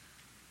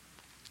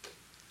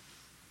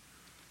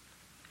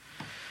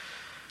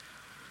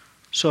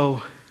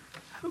 So,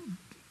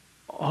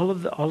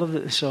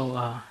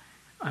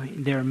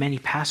 there are many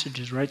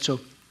passages, right? So,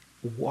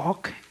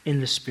 walk in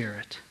the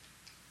Spirit,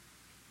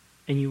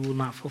 and you will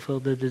not fulfill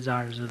the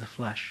desires of the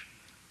flesh.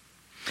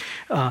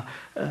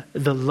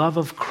 The love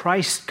of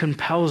Christ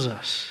compels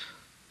us.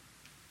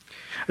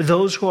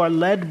 Those who are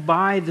led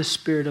by the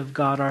Spirit of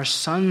God are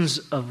sons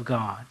of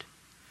God.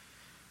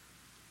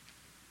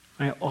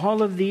 Right?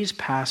 All of these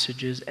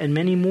passages and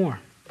many more.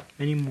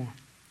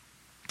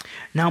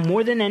 Now,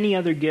 more than any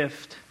other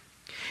gift,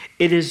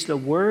 it is the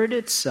Word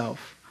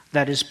itself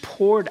that is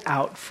poured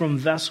out from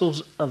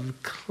vessels of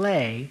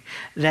clay,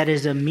 that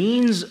is a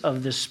means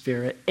of the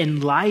Spirit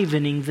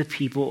enlivening the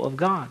people of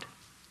God.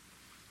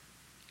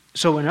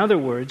 So in other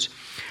words,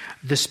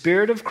 the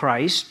Spirit of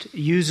Christ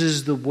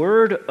uses the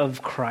word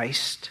of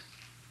Christ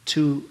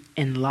to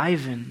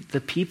enliven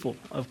the people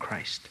of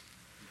Christ.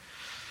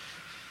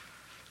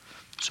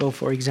 So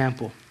for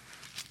example,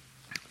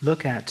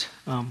 look at,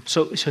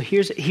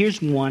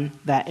 here's one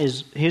that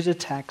is, here's a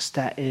text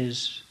that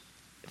is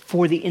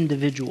for the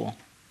individual,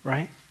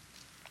 right?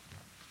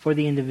 For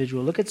the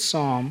individual. Look at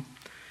Psalm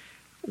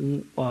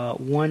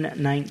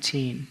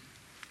 119.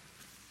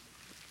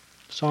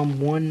 Psalm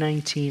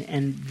 119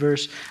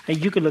 and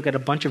you could look at a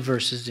bunch of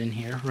verses in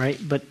here, right?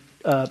 But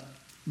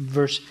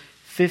verse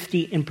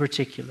 50 in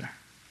particular.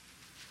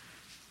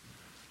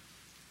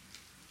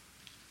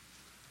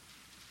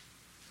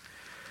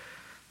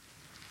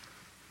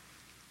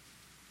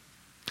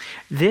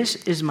 This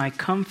is my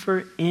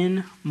comfort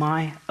in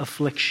my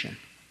affliction.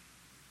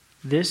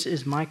 This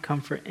is my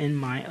comfort in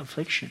my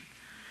affliction.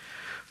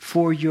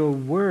 For your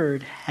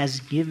word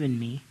has given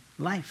me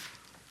life.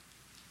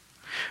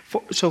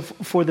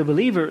 For the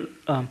believer,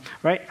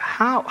 right?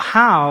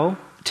 How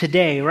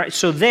today, right?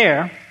 So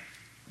there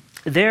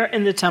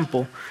in the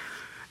temple,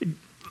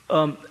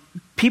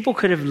 people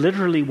could have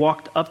literally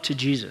walked up to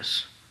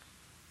Jesus,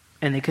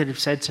 and they could have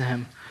said to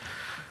him,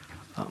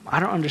 I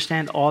don't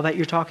understand all that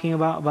you're talking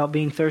about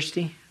being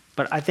thirsty,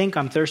 but I think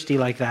I'm thirsty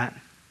like that.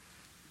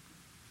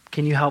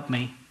 Can you help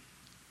me?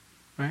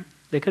 Right?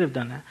 They could have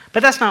done that.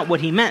 But that's not what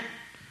he meant.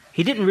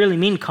 He didn't really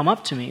mean come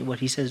up to me. What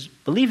he says,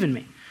 believe in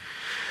me.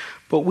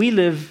 But we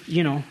live,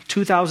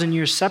 2,000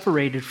 years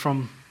separated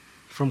from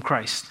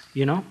Christ,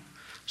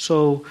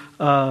 So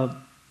how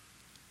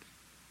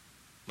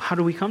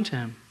do we come to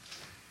him?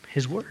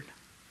 His word.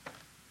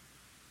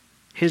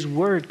 His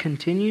word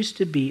continues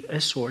to be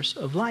a source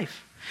of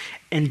life.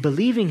 And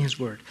believing his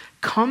word,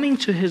 coming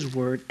to his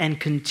word, and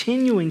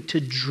continuing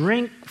to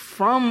drink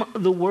from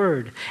the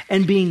word,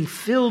 and being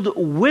filled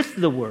with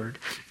the word.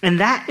 And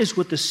that is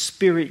what the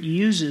Spirit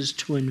uses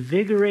to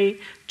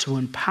invigorate, to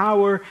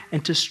empower,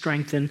 and to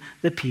strengthen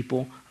the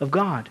people of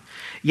God.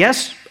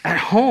 Yes, at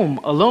home,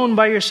 alone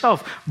by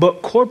yourself,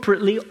 but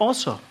corporately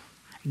also.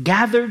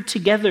 Gathered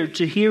together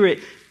to hear it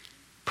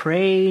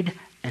prayed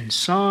and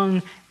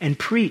sung and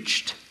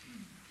preached.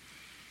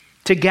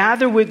 To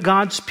gather with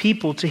God's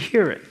people to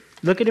hear it.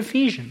 Look at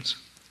Ephesians.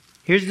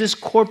 Here's this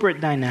corporate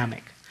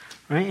dynamic.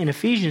 Right? In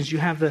Ephesians, you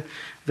have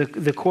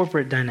the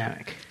corporate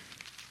dynamic.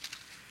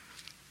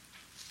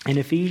 In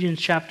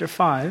Ephesians chapter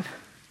 5,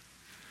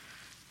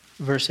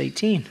 verse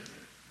 18.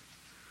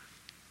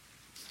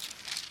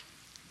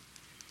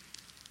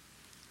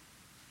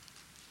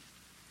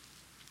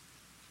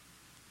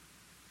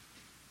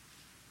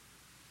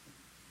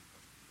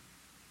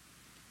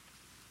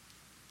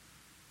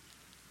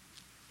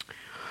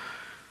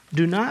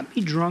 Do not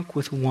be drunk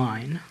with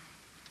wine.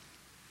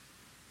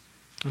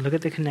 Look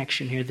at the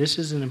connection here. This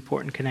is an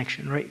important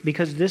connection, right?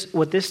 Because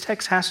what this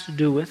text has to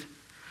do with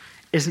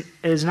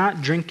is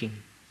not drinking.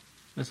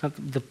 That's not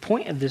the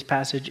point of this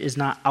passage is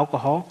not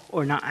alcohol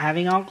or not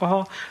having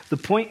alcohol. The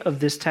point of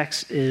this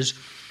text is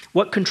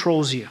what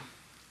controls you.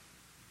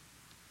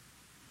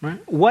 Right?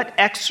 What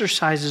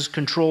exercises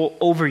control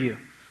over you?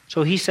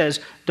 So he says,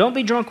 don't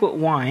be drunk with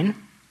wine,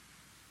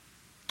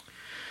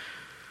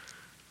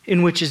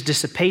 in which is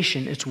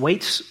dissipation,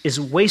 is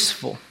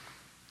wasteful,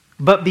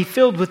 but be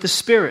filled with the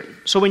Spirit.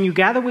 So when you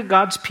gather with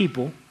God's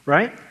people,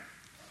 right,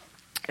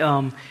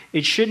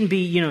 it shouldn't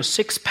be,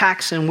 6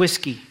 packs and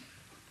whiskey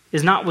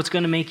is not what's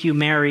going to make you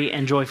merry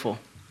and joyful.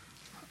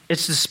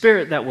 It's the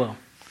Spirit that will.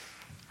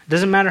 It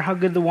doesn't matter how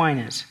good the wine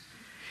is.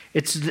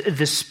 It's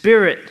the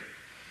Spirit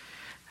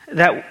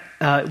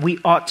that we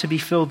ought to be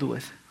filled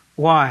with.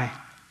 Why?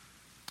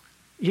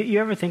 You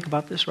ever think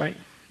about this, right?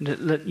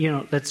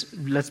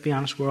 Let's be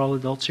honest, we're all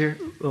adults here.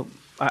 Well,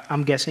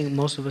 I'm guessing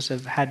most of us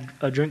have had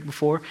a drink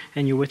before,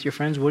 and you're with your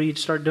friends. What do you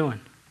start doing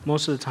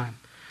most of the time?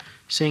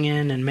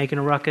 Singing and making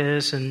a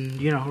ruckus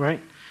and, right?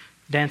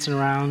 Dancing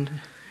around.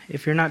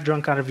 If you're not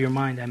drunk out of your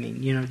mind,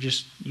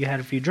 just you had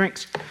a few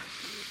drinks.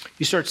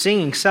 You start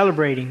singing,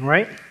 celebrating,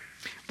 right?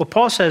 But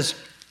Paul says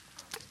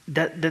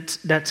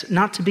that's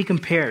not to be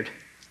compared.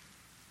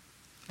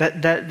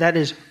 That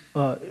is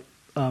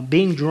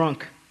being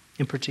drunk.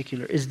 In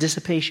particular, is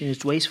dissipation,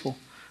 it's wasteful.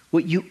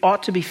 What you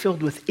ought to be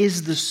filled with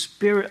is the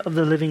Spirit of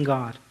the living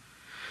God.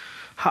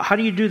 How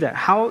do you do that?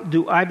 How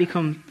do I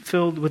become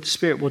filled with the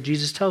Spirit? Well,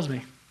 Jesus tells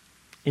me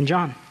in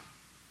John,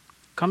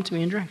 come to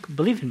me and drink.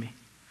 Believe in me.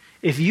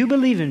 If you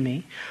believe in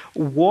me,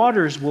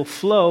 waters will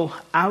flow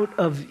out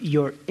of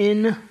your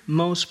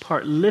inmost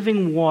part.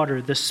 Living water,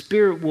 the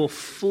Spirit will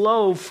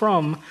flow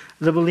from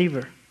the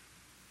believer.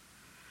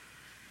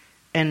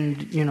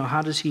 And,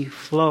 how does he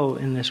flow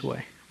in this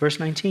way? Verse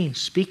 19,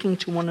 speaking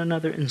to one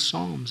another in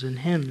psalms and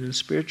hymns and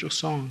spiritual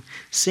song,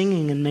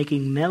 singing and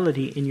making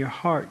melody in your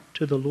heart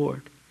to the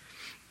Lord,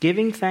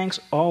 giving thanks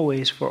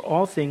always for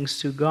all things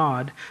to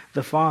God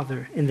the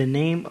Father in the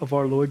name of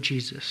our Lord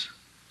Jesus.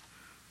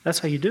 That's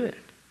how you do it.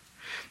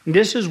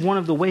 This is one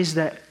of the ways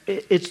that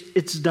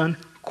it's done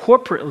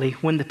corporately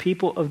when the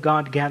people of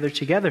God gather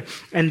together.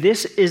 And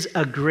this is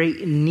a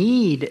great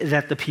need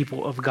that the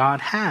people of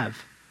God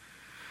have.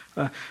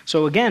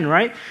 So again,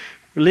 right,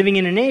 we're living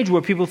in an age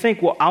where people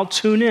think, well, I'll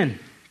tune in.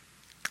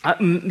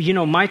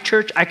 My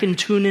church, I can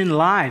tune in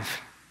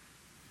live.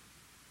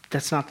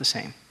 That's not the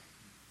same.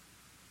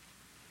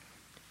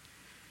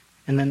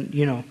 And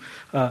then,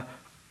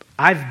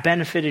 I've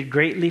benefited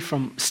greatly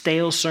from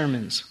stale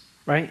sermons,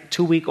 right?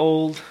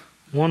 2-week-old,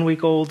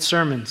 1-week-old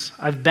sermons.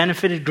 I've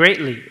benefited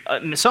greatly.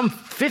 Some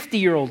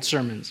 50-year-old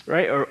sermons,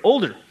 right, or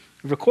older,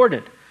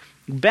 recorded.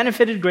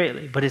 Benefited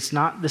greatly, but it's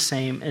not the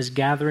same as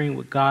gathering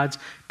with God's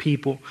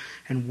people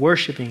and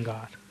worshiping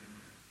God.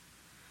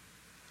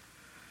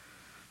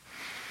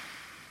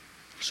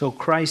 So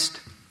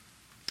Christ,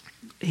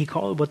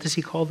 what does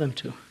he call them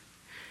to?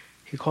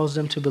 He calls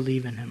them to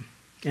believe in him.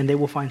 And they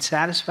will find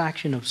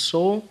satisfaction of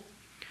soul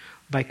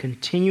by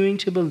continuing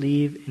to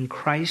believe in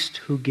Christ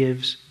who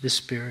gives the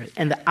Spirit.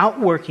 And the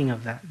outworking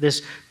of that,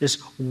 this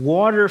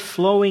water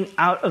flowing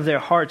out of their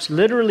hearts,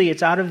 literally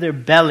it's out of their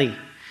belly,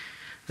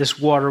 this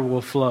water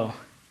will flow.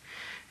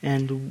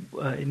 And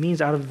it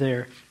means out of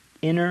their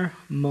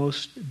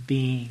innermost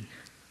being.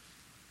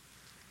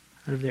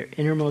 Out of their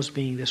innermost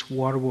being, this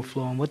water will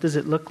flow. And what does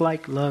it look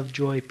like? Love,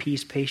 joy,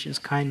 peace, patience,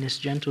 kindness,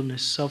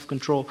 gentleness,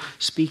 self-control,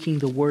 speaking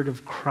the word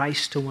of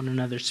Christ to one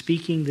another,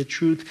 speaking the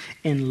truth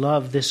in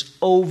love, this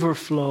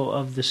overflow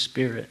of the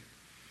Spirit.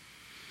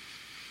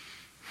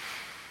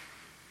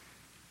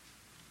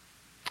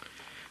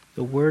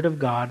 The word of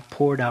God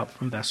poured out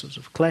from vessels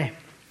of clay.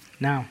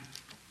 Now,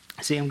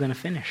 see, I'm going to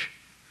finish.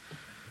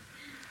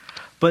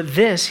 But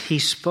this he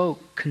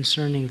spoke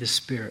concerning the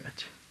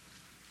Spirit,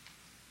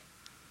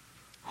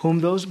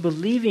 whom those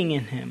believing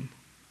in him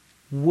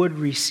would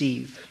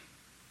receive.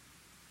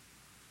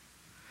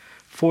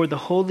 For the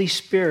Holy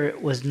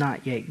Spirit was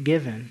not yet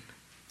given,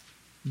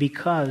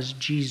 because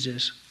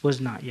Jesus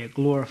was not yet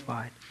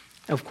glorified.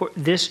 Of course,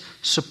 this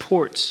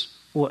supports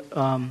what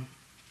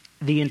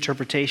the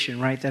interpretation,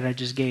 right, that I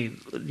just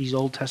gave. These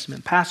Old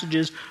Testament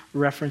passages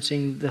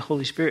referencing the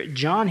Holy Spirit.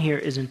 John here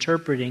is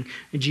interpreting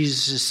what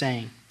Jesus is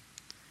saying.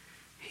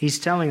 He's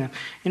telling them,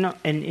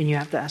 and you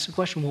have to ask the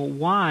question, well,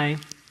 why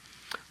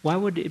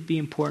would it be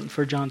important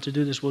for John to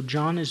do this? Well,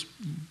 John is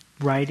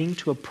writing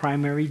to a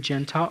primary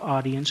Gentile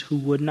audience who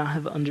would not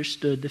have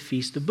understood the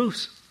Feast of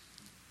Booths.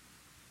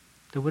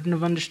 They wouldn't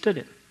have understood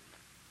it.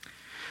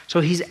 So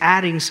he's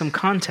adding some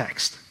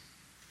context.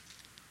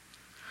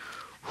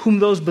 Whom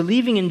those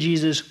believing in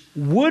Jesus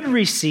would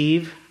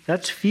receive,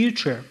 that's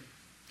future.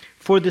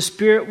 For the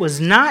Spirit was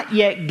not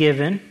yet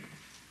given,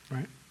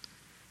 right,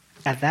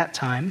 at that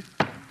time,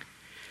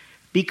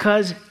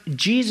 because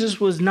Jesus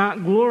was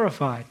not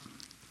glorified.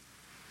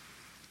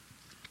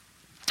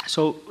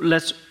 So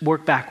let's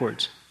work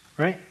backwards,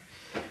 right?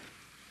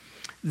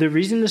 The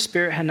reason the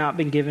Spirit had not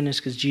been given is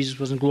because Jesus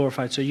wasn't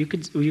glorified. So you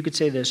could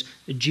say this: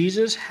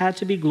 Jesus had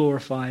to be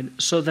glorified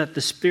so that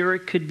the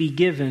Spirit could be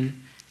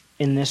given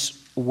in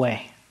this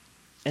way,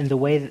 in the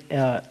way,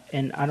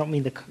 and I don't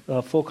mean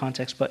the full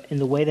context, but in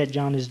the way that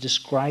John is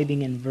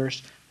describing in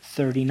verse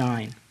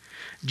 39.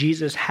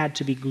 Jesus had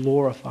to be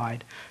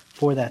glorified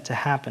for that to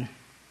happen.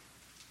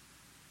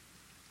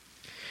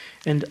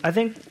 And I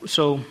think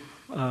so.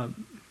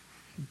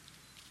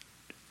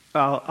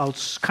 I'll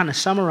kind of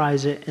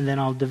summarize it, and then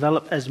I'll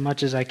develop as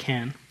much as I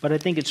can. But I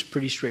think it's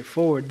pretty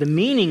straightforward. The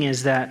meaning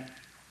is that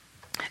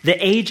the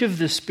age of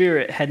the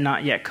Spirit had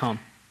not yet come.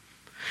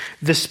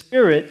 The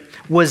Spirit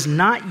was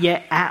not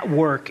yet at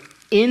work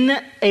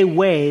in a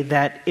way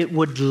that it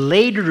would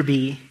later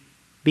be,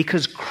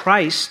 because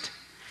Christ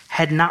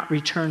had not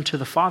returned to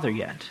the Father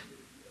yet.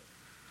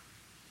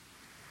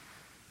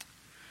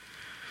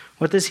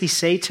 What does he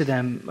say to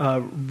them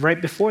right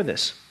before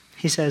this?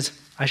 He says,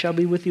 I shall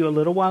be with you a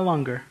little while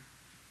longer,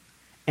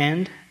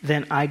 and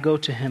then I go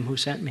to him who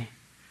sent me.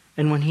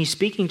 And when he's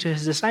speaking to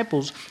his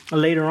disciples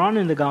later on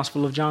in the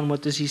Gospel of John,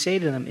 what does he say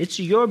to them? It's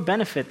your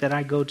benefit that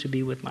I go to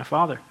be with my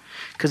Father.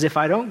 Because if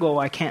I don't go,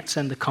 I can't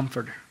send the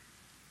Comforter.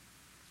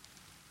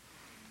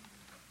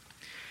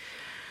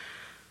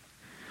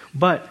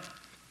 But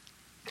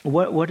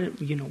what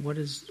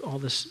is all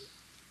this?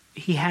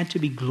 He had to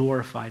be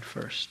glorified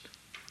first.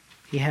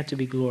 He had to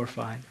be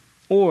glorified.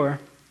 Or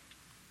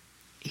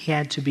he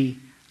had to be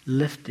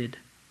lifted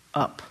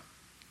up.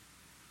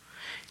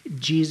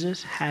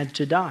 Jesus had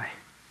to die.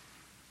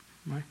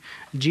 Right?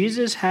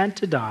 Jesus had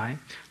to die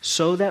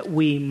so that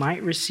we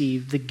might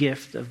receive the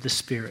gift of the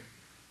Spirit.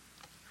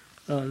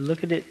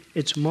 Look at it.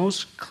 It's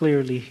most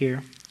clearly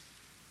here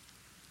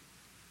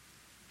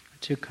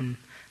to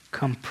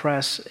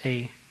compress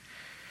a...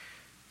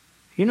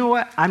 You know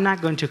what? I'm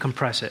not going to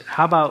compress it.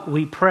 How about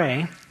we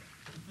pray,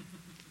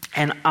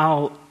 and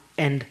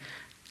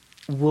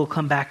we'll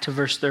come back to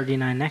verse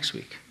 39 next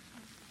week.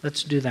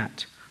 Let's do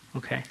that.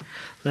 Okay.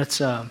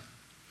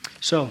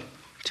 So,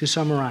 to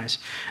summarize,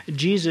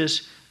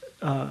 Jesus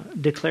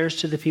declares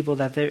to the people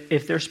that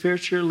if they're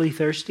spiritually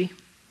thirsty,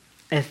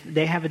 if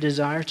they have a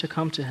desire to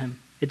come to him,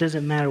 It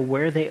doesn't matter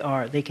where they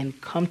are. They can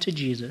come to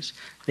Jesus.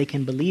 They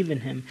can believe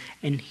in him,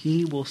 and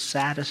he will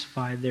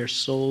satisfy their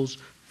soul's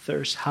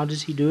thirst. How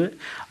does he do it?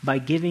 By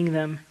giving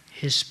them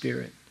his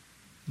Spirit,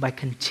 by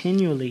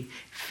continually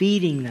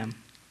feeding them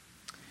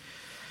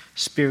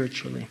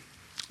spiritually.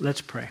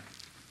 Let's pray.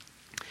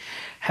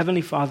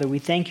 Heavenly Father, we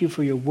thank you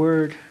for your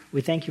word.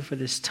 We thank you for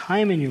this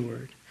time in your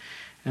word.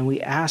 And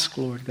we ask,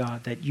 Lord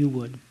God, that you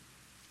would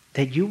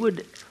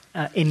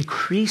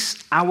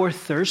increase our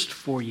thirst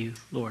for you,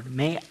 Lord.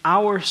 May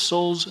our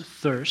souls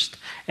thirst,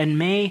 and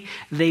may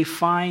they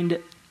find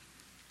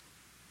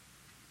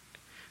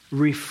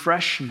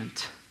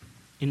refreshment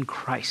in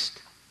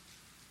Christ.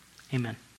 Amen.